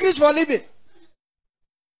a secret for living.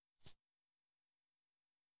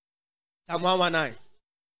 Psalm 119,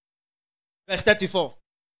 verse 34.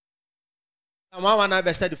 Psalm 119,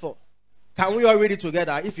 verse 34. Can we all read it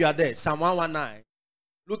together? If you are there, Psalm 119.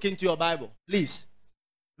 Look into your Bible, please.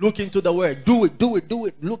 Look into the word. Do it.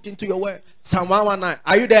 Look into your word. Psalm 119.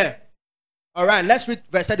 Are you there? All right, let's read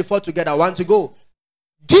verse 34 together. 1 to go.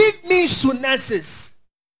 Give me sunesis,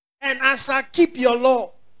 and I shall keep your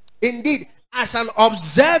law. Indeed, I shall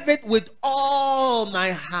observe it with all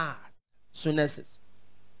my heart. Sunesis.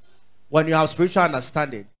 When you have spiritual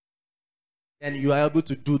understanding, then you are able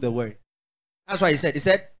to do the word. That's why he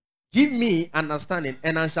said, give me understanding,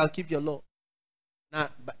 and I shall keep your law. Now,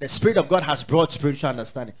 the Spirit of God has brought spiritual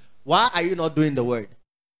understanding. Why are you not doing the word?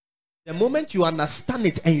 The moment you understand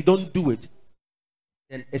it and you don't do it,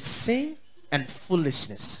 then it's sin and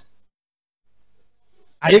foolishness.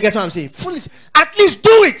 Are you getting what I'm saying? Foolish. At least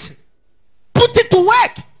do it. Put it to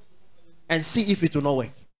work and see if it will not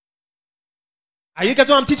work. Are you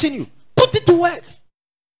getting what I'm teaching you? Put it to work.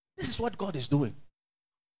 This is what God is doing.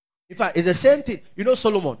 In fact, it's the same thing. You know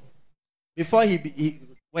Solomon, before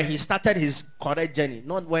when he started his correct journey,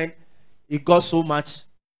 not when he got so much,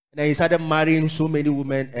 and then he started marrying so many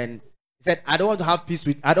women, and he said, I want to have peace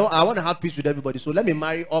with everybody, so let me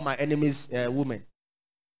marry all my enemies' women.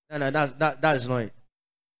 No, that is not it.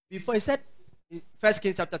 Before he said, in 1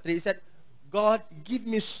 Kings chapter 3, he said, God, give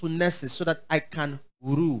me sunesis so that I can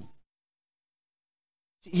rule.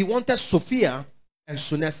 He wanted Sophia and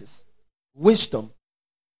sunesis, wisdom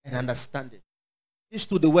and understanding. These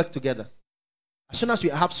two, they work together. As soon as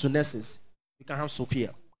you have sunesis, you can have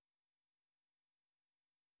Sophia.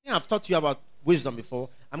 Yeah, I've taught you about wisdom before.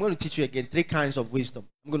 I'm going to teach you again 3 kinds of wisdom.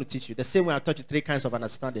 I'm going to teach you. The same way I taught you 3 kinds of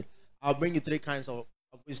understanding. I'll bring you 3 kinds of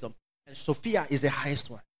wisdom. And Sophia is the highest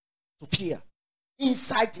one. Sophia.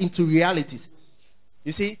 Insight into realities.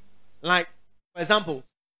 You see, like, for example,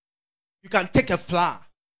 you can take a flower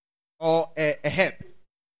or a herb,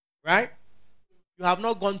 right? You have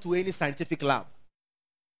not gone to any scientific lab.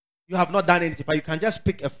 You have not done anything, but you can just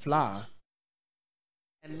pick a flower,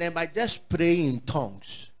 and then by just praying in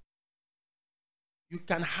tongues, you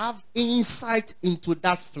can have insight into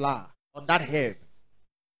that flower or that herb.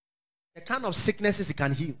 The kind of sicknesses it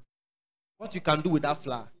can heal. What you can do with that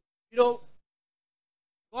flower. You know,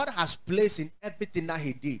 God has placed in everything that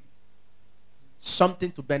he did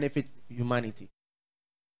something to benefit humanity.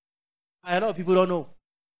 A lot of people don't know.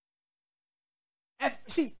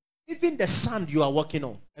 See, even the sand you are working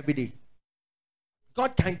on every day,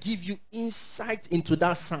 God can give you insight into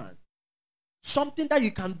that sand. Something that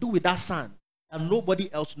you can do with that sand and nobody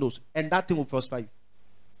else knows. And that thing will prosper you.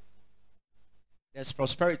 There's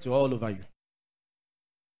prosperity all over you.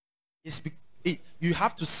 You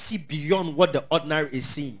have to see beyond what the ordinary is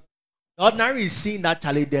seeing. The ordinary is seeing that,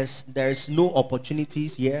 Charlie, there's no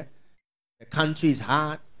opportunities here. The country is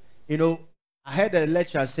hard. You know, I heard a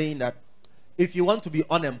lecturer saying that if you want to be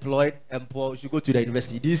unemployed and poor, you should go to the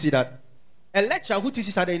university. Do you see that? A lecturer who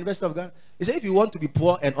teaches at the University of Ghana, he said if you want to be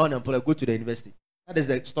poor and unemployed, go to the university. That is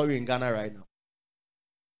the story in Ghana right now.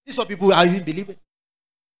 This is what people are even believing.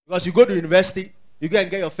 Because you go to university, you go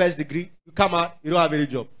and get your first degree, you come out, you don't have any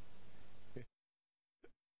job.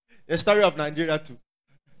 The story of Nigeria too.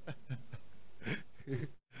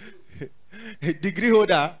 A degree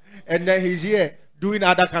holder, and then he's here doing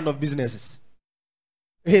other kind of businesses.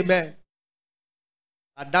 Amen.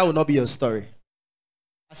 And that will not be your story.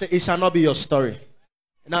 I said, it shall not be your story.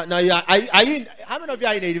 Now you are you how many of you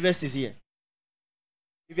are in the universities here?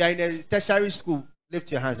 If you are in a tertiary school,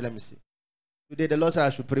 lift your hands, let me see. Today the Lord said I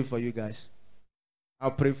should pray for you guys.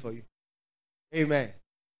 I'll pray for you. Amen.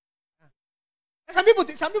 Some people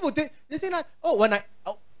think they think that,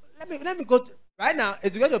 let me go to, right now,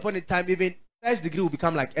 it's going to a point in time, even first degree will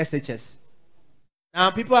become like SHS.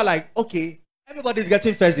 Now people are like, okay, everybody's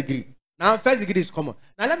getting first degree. Now first degree is common.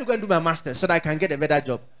 Now let me go and do my master's so that I can get a better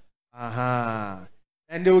job.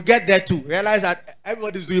 And they will get there too. Realize that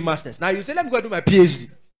everybody's doing masters. Now you say, let me go and do my PhD.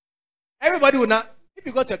 Everybody will not. If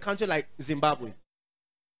you go to a country like Zimbabwe,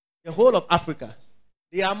 the whole of Africa,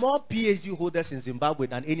 there are more PhD holders in Zimbabwe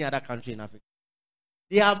than any other country in Africa.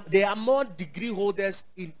 There are more degree holders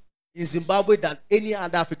in Zimbabwe than any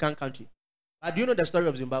other African country. But do you know the story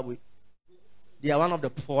of Zimbabwe? They are one of the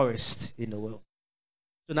poorest in the world.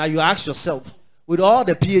 So now you ask yourself, with all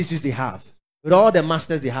the PhDs they have, with all the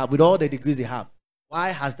masters they have, with all the degrees they have, why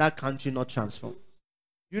has that country not transformed?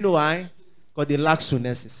 You know why? Because they lack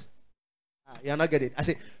sunesis. You're not getting it. I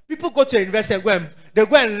say, people go to university and they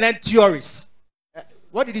go and learn theories.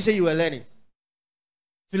 What did you say you were learning?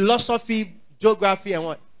 Philosophy, geography, and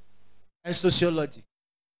what? And sociology.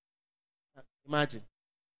 Imagine.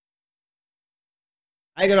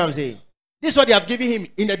 I get what I'm saying. This is what they have given him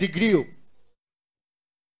in a degree.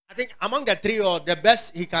 I think among the three, or the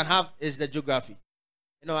best he can have is the geography.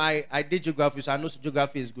 You know, I did geography, so I know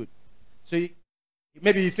geography is good. So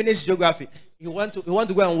maybe he finished geography. He want to go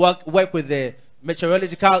and work with the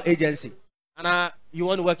meteorological agency, and you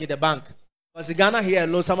want to work in the bank. Because in Ghana here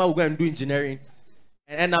alone, someone will go and do engineering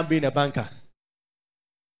and end up being a banker.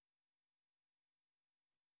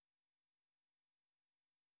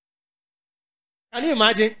 Can you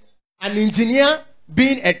imagine an engineer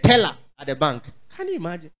being a teller at the bank? Can you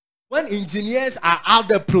imagine? When engineers are out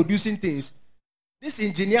there producing things, this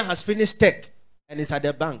engineer has finished tech and is at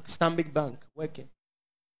the bank, Stanbic Bank, working,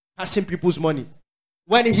 cashing people's money.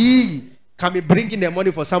 When he can be bringing the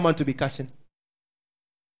money for someone to be cashing,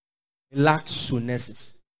 he lacks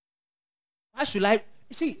sunesis. Why should I? You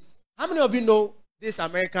see, how many of you know this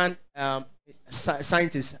American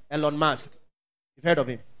scientist, Elon Musk? You've heard of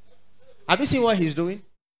him? Have you seen what he's doing?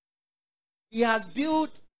 He has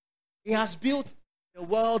built the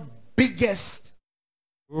world's biggest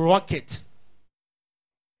rocket.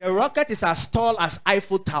 The rocket is as tall as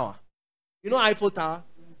Eiffel Tower. You know Eiffel Tower?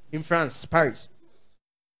 In France, Paris.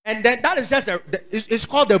 And then that is just, it's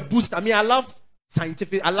called the booster. I mean, I love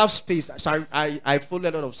space. So I follow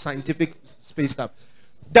a lot of scientific space stuff.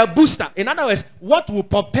 The booster, in other words, what will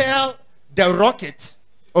propel the rocket,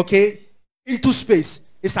 okay, into space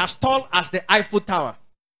is as tall as the Eiffel Tower.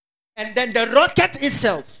 And then the rocket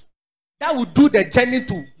itself, that will do the journey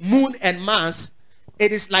to Moon and Mars,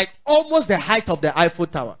 it is like almost the height of the Eiffel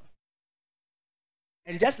Tower.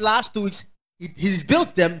 And just last 2 weeks, he's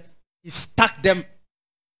built them, he stacked them,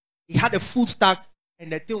 he had a full stack,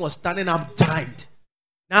 and the thing was standing up giant.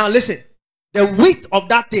 Now listen, the width of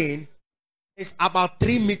that thing is about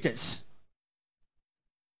 3 meters.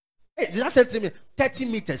 Hey, did I say 3 meters? 30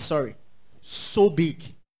 meters, sorry. So big,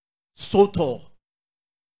 so tall.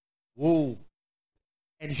 Whoa.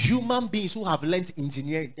 And human beings who have learned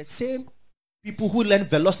engineering, the same people who learn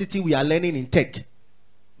velocity we are learning in tech,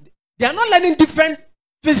 they are not learning different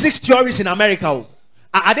physics theories in America.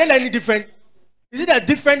 Are they learning different? Is it a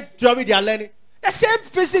different theory they are learning? The same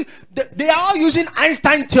physics. They are all using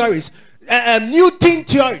Einstein theories, Newton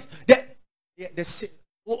theories,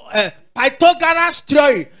 Pythagoras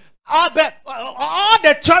theory. All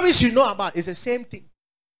the theories you know about is the same thing.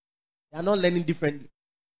 They are not learning differently.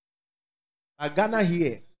 But Ghana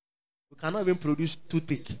here, we cannot even produce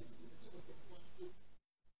toothpick.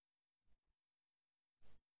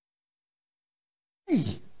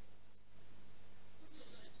 Hey.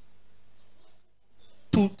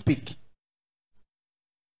 Toothpick.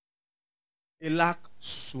 They lack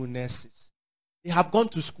sunesis. They have gone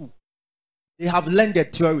to school. They have learned the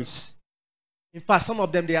theories. In fact, some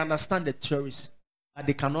of them, they understand the theories, but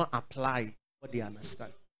they cannot apply what they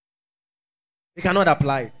understand. They cannot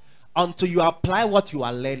apply it. Until you apply what you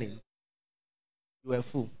are learning, you are a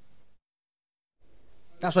fool.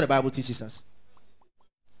 That's what the Bible teaches us.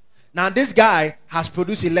 Now, this guy has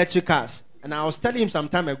produced electric cars, and I was telling him some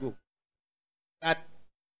time ago that,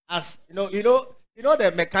 as you know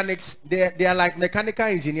the mechanics, they are like mechanical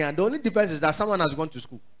engineer, and the only difference is that someone has gone to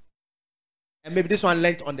school, and maybe this one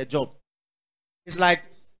learned on the job. It's like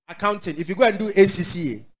accounting. If you go and do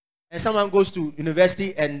ACCA, and someone goes to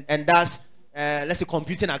university and does let's say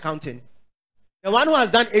computing accounting, the one who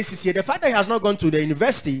has done ACCA, the fact that he has not gone to the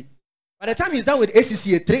university, by the time he's done with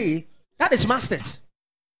ACCA 3, that is masters,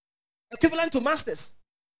 equivalent to masters.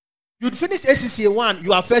 You'd finish ACCA 1,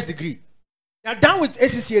 you are first degree. You're done with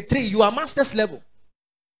ACCA 3, you are master's level.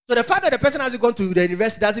 So the fact that the person hasn't gone to the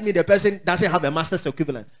university doesn't mean the person doesn't have a master's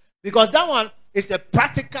equivalent, because that one is the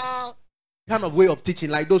practical kind of way of teaching,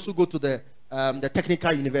 like those who go to the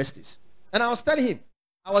technical universities. And I was telling him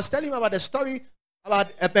about the story about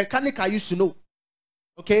a mechanic I used to know.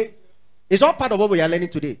 Okay, it's all part of what we are learning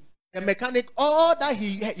today. The mechanic, all that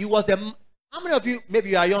he was the. How many of you, maybe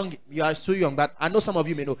you are young, you are so young, but I know some of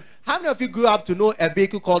you may know. How many of you grew up to know a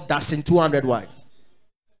vehicle called Datsun 200Y?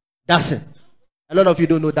 Datsun. A lot of you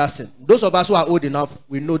don't know Datsun. Those of us who are old enough,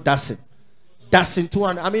 we know Datsun. Datsun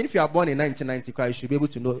 200. I mean, if you are born in 1990, you should be able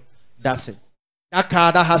to know Datsun. That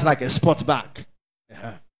car that has like a sport back.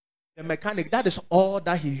 Uh-huh. The mechanic, that is all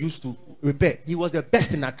that he used to repair. He was the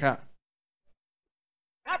best in that car.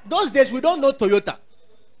 Those days, we don't know Toyota.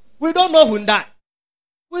 We don't know Hyundai.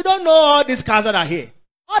 We don't know all these cars that are here.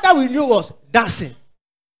 All that we knew was Datsun,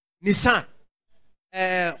 Nissan,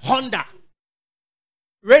 Honda,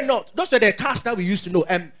 Renault. Those were the cars that we used to know.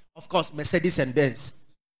 And of course, Mercedes and Benz.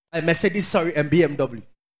 And BMW.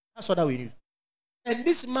 That's all that we knew. And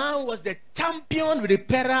this man was the champion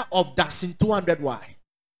repairer of Datsun 200Y.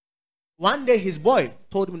 One day his boy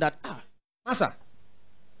told him that, Master,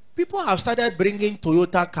 people have started bringing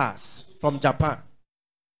Toyota cars from Japan.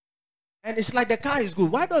 And it's like the car is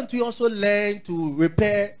good. Why don't we also learn to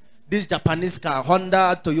repair this Japanese car,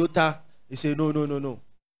 Honda, Toyota? He said, no.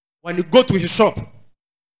 When you go to his shop,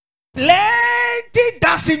 plenty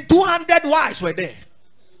Datsun 200Ys were there.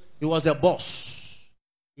 He was a boss.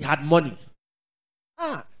 He had money.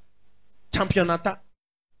 Championata.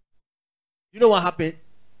 You know what happened?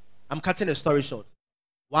 I'm cutting the story short.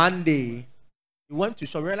 One day, he went to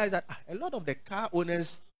shop, realized that a lot of the car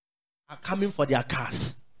owners are coming for their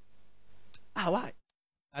cars. Why?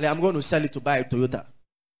 I'm going to sell it to buy a Toyota.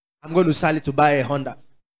 I'm going to sell it to buy a Honda.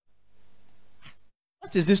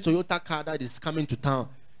 What is this Toyota car that is coming to town?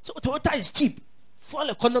 So Toyota is cheap. Fuel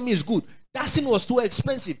economy is good. Datsun was too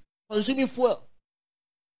expensive. Consuming fuel.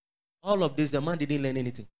 All of this, the man didn't learn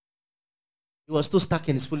anything. He was still stuck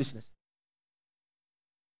in his foolishness.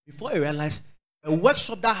 Before he realized, a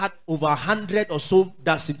workshop that had over 100 or so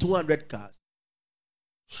Datsun 200 cars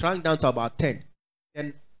shrank down to about 10.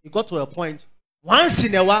 Then he got to a point, once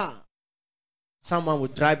in a while, someone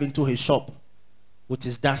would drive into his shop with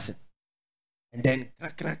his Datsun. And then,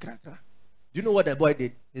 crack. Do you know what the boy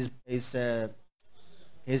did? His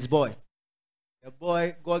boy. The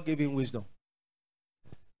boy, God gave him wisdom.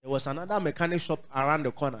 There was another mechanic shop around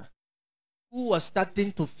the corner who was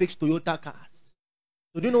starting to fix Toyota cars.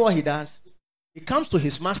 So do you know what he does? He comes to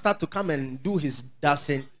his master to come and do his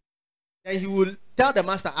Datsun. Then he will tell the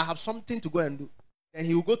master, I have something to go and do. Then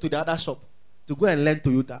he will go to the other shop to go and learn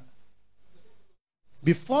Toyota.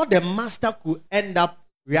 Before the master could end up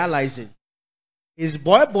realizing, his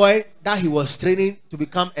boy that he was training to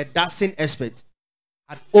become a Datsun expert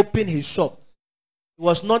had opened his shop. He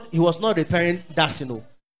was not repairing Datsun.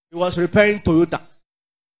 He was repairing Toyota.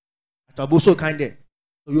 Atabuso kind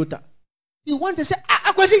Toyota. He wanted to say,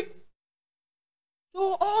 Akwesi.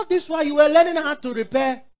 So all this while you were learning how to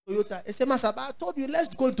repair Toyota. He said, Master, I told you,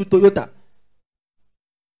 let's go into Toyota.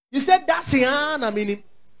 He said, Datsun. I mean,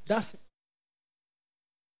 Datsun.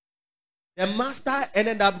 The master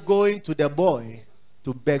ended up going to the boy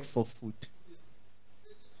to beg for food.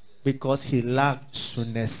 Because he lacked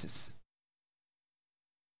sunesis.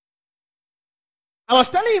 I was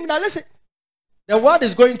telling him that, listen, the world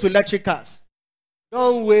is going to electric cars.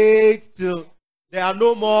 Don't wait till there are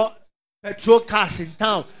no more petrol cars in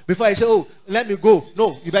town before I say, oh, let me go.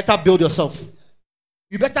 No, you better build yourself.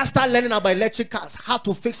 You better start learning about electric cars, how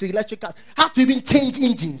to fix the electric cars, how to even change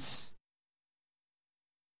engines.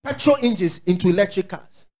 Petrol engines into electric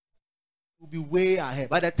cars. You'll be way ahead.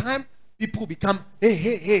 By the time people become,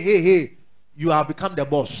 hey, you have become the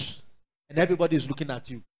boss. And everybody is looking at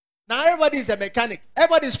you. Now everybody is a mechanic.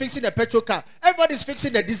 Everybody is fixing a petrol car. Everybody is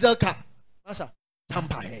fixing a diesel car. That's a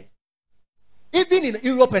tamper here. Even in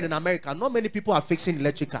Europe and in America, not many people are fixing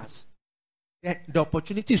electric cars. The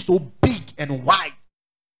opportunity is so big and wide.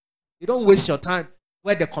 You don't waste your time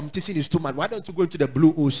where the competition is too much. Why don't you go into the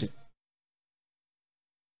blue ocean?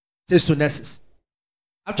 Say sunesis.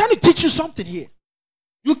 I'm trying to teach you something here.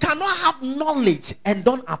 You cannot have knowledge and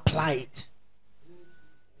don't apply it.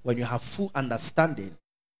 When you have full understanding,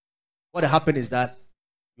 what will happen is that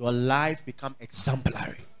your life becomes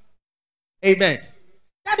exemplary. Amen.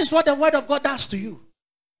 That is what the word of God does to you.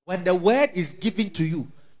 When the word is given to you,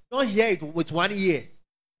 don't hear it with one ear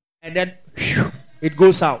and then it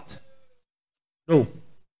goes out. No.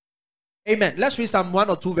 Amen. Let's read some 1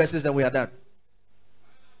 or 2 verses, then we are done.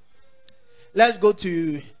 Let's go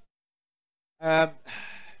to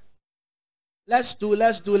let's do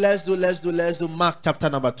Mark chapter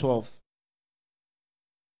number 12.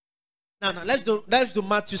 No, let's do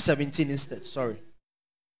Matthew 17 instead. Sorry.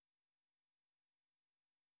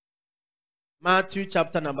 Matthew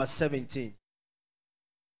chapter number 17.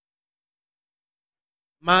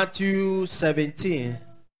 Matthew 17.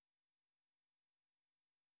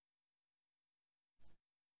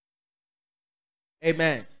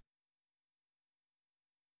 Amen.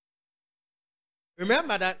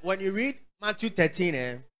 Remember that when you read Matthew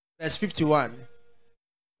 13, verse 51,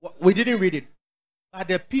 we didn't read it. But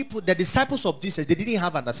the disciples of Jesus, they didn't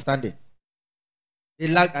have understanding. They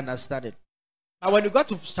lacked understanding. But when you got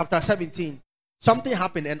to chapter 17, something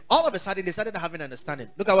happened, and all of a sudden they started having understanding.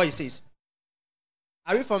 Look at what he says.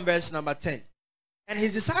 I read from verse number 10. And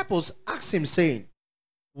his disciples asked him, saying,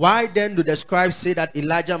 why then do the scribes say that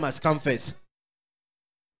Elijah must come first?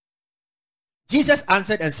 Jesus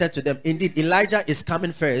answered and said to them, indeed, Elijah is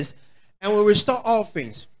coming first and will restore all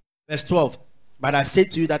things. Verse 12. But I say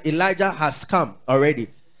to you that Elijah has come already,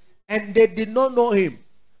 and they did not know him,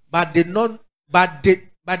 but did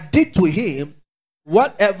to him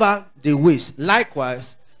whatever they wish.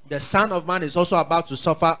 Likewise, the Son of Man is also about to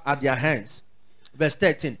suffer at their hands. Verse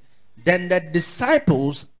 13. Then the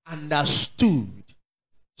disciples understood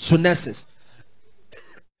sunesis,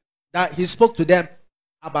 that he spoke to them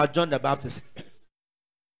about John the Baptist.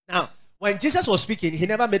 Now, when Jesus was speaking, he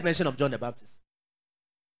never made mention of John the Baptist.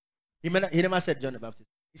 He never said John the Baptist.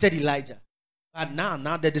 He said Elijah. But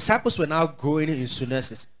now the disciples were now growing in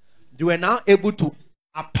sunesis. They were now able to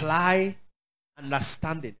apply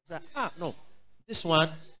understanding. No, this one,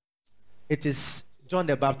 it is John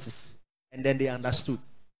the Baptist. And then they understood.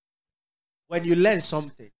 When you learn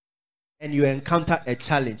something and you encounter a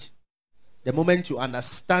challenge, the moment your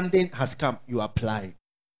understanding has come, you apply it.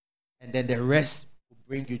 And then the rest will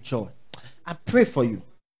bring you joy. I pray for you.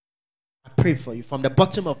 I pray for you from the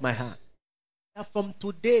bottom of my heart that from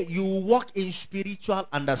today you walk in spiritual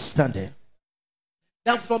understanding.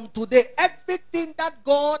 That from today everything that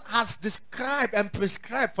God has described and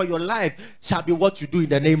prescribed for your life shall be what you do in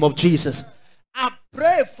the name of Jesus. I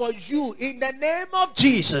pray for you in the name of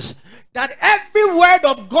Jesus that every word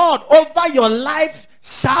of God over your life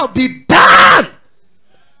shall be done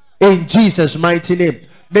in Jesus' mighty name.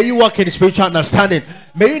 May you walk in spiritual understanding.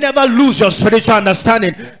 May you never lose your spiritual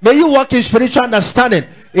understanding. May you walk in spiritual understanding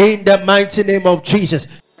in the mighty name of Jesus.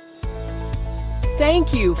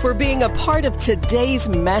 Thank you for being a part of today's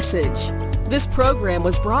message. This program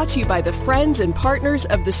was brought to you by the friends and partners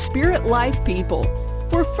of the Spirit Life People.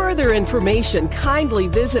 For further information, kindly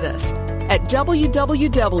visit us at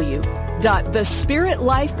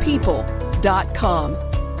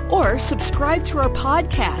www.thespiritlifepeople.com or subscribe to our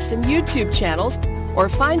podcast and YouTube channels, or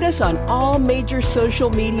find us on all major social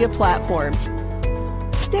media platforms.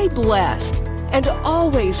 Stay blessed and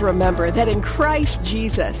always remember that in Christ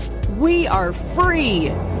Jesus, we are free.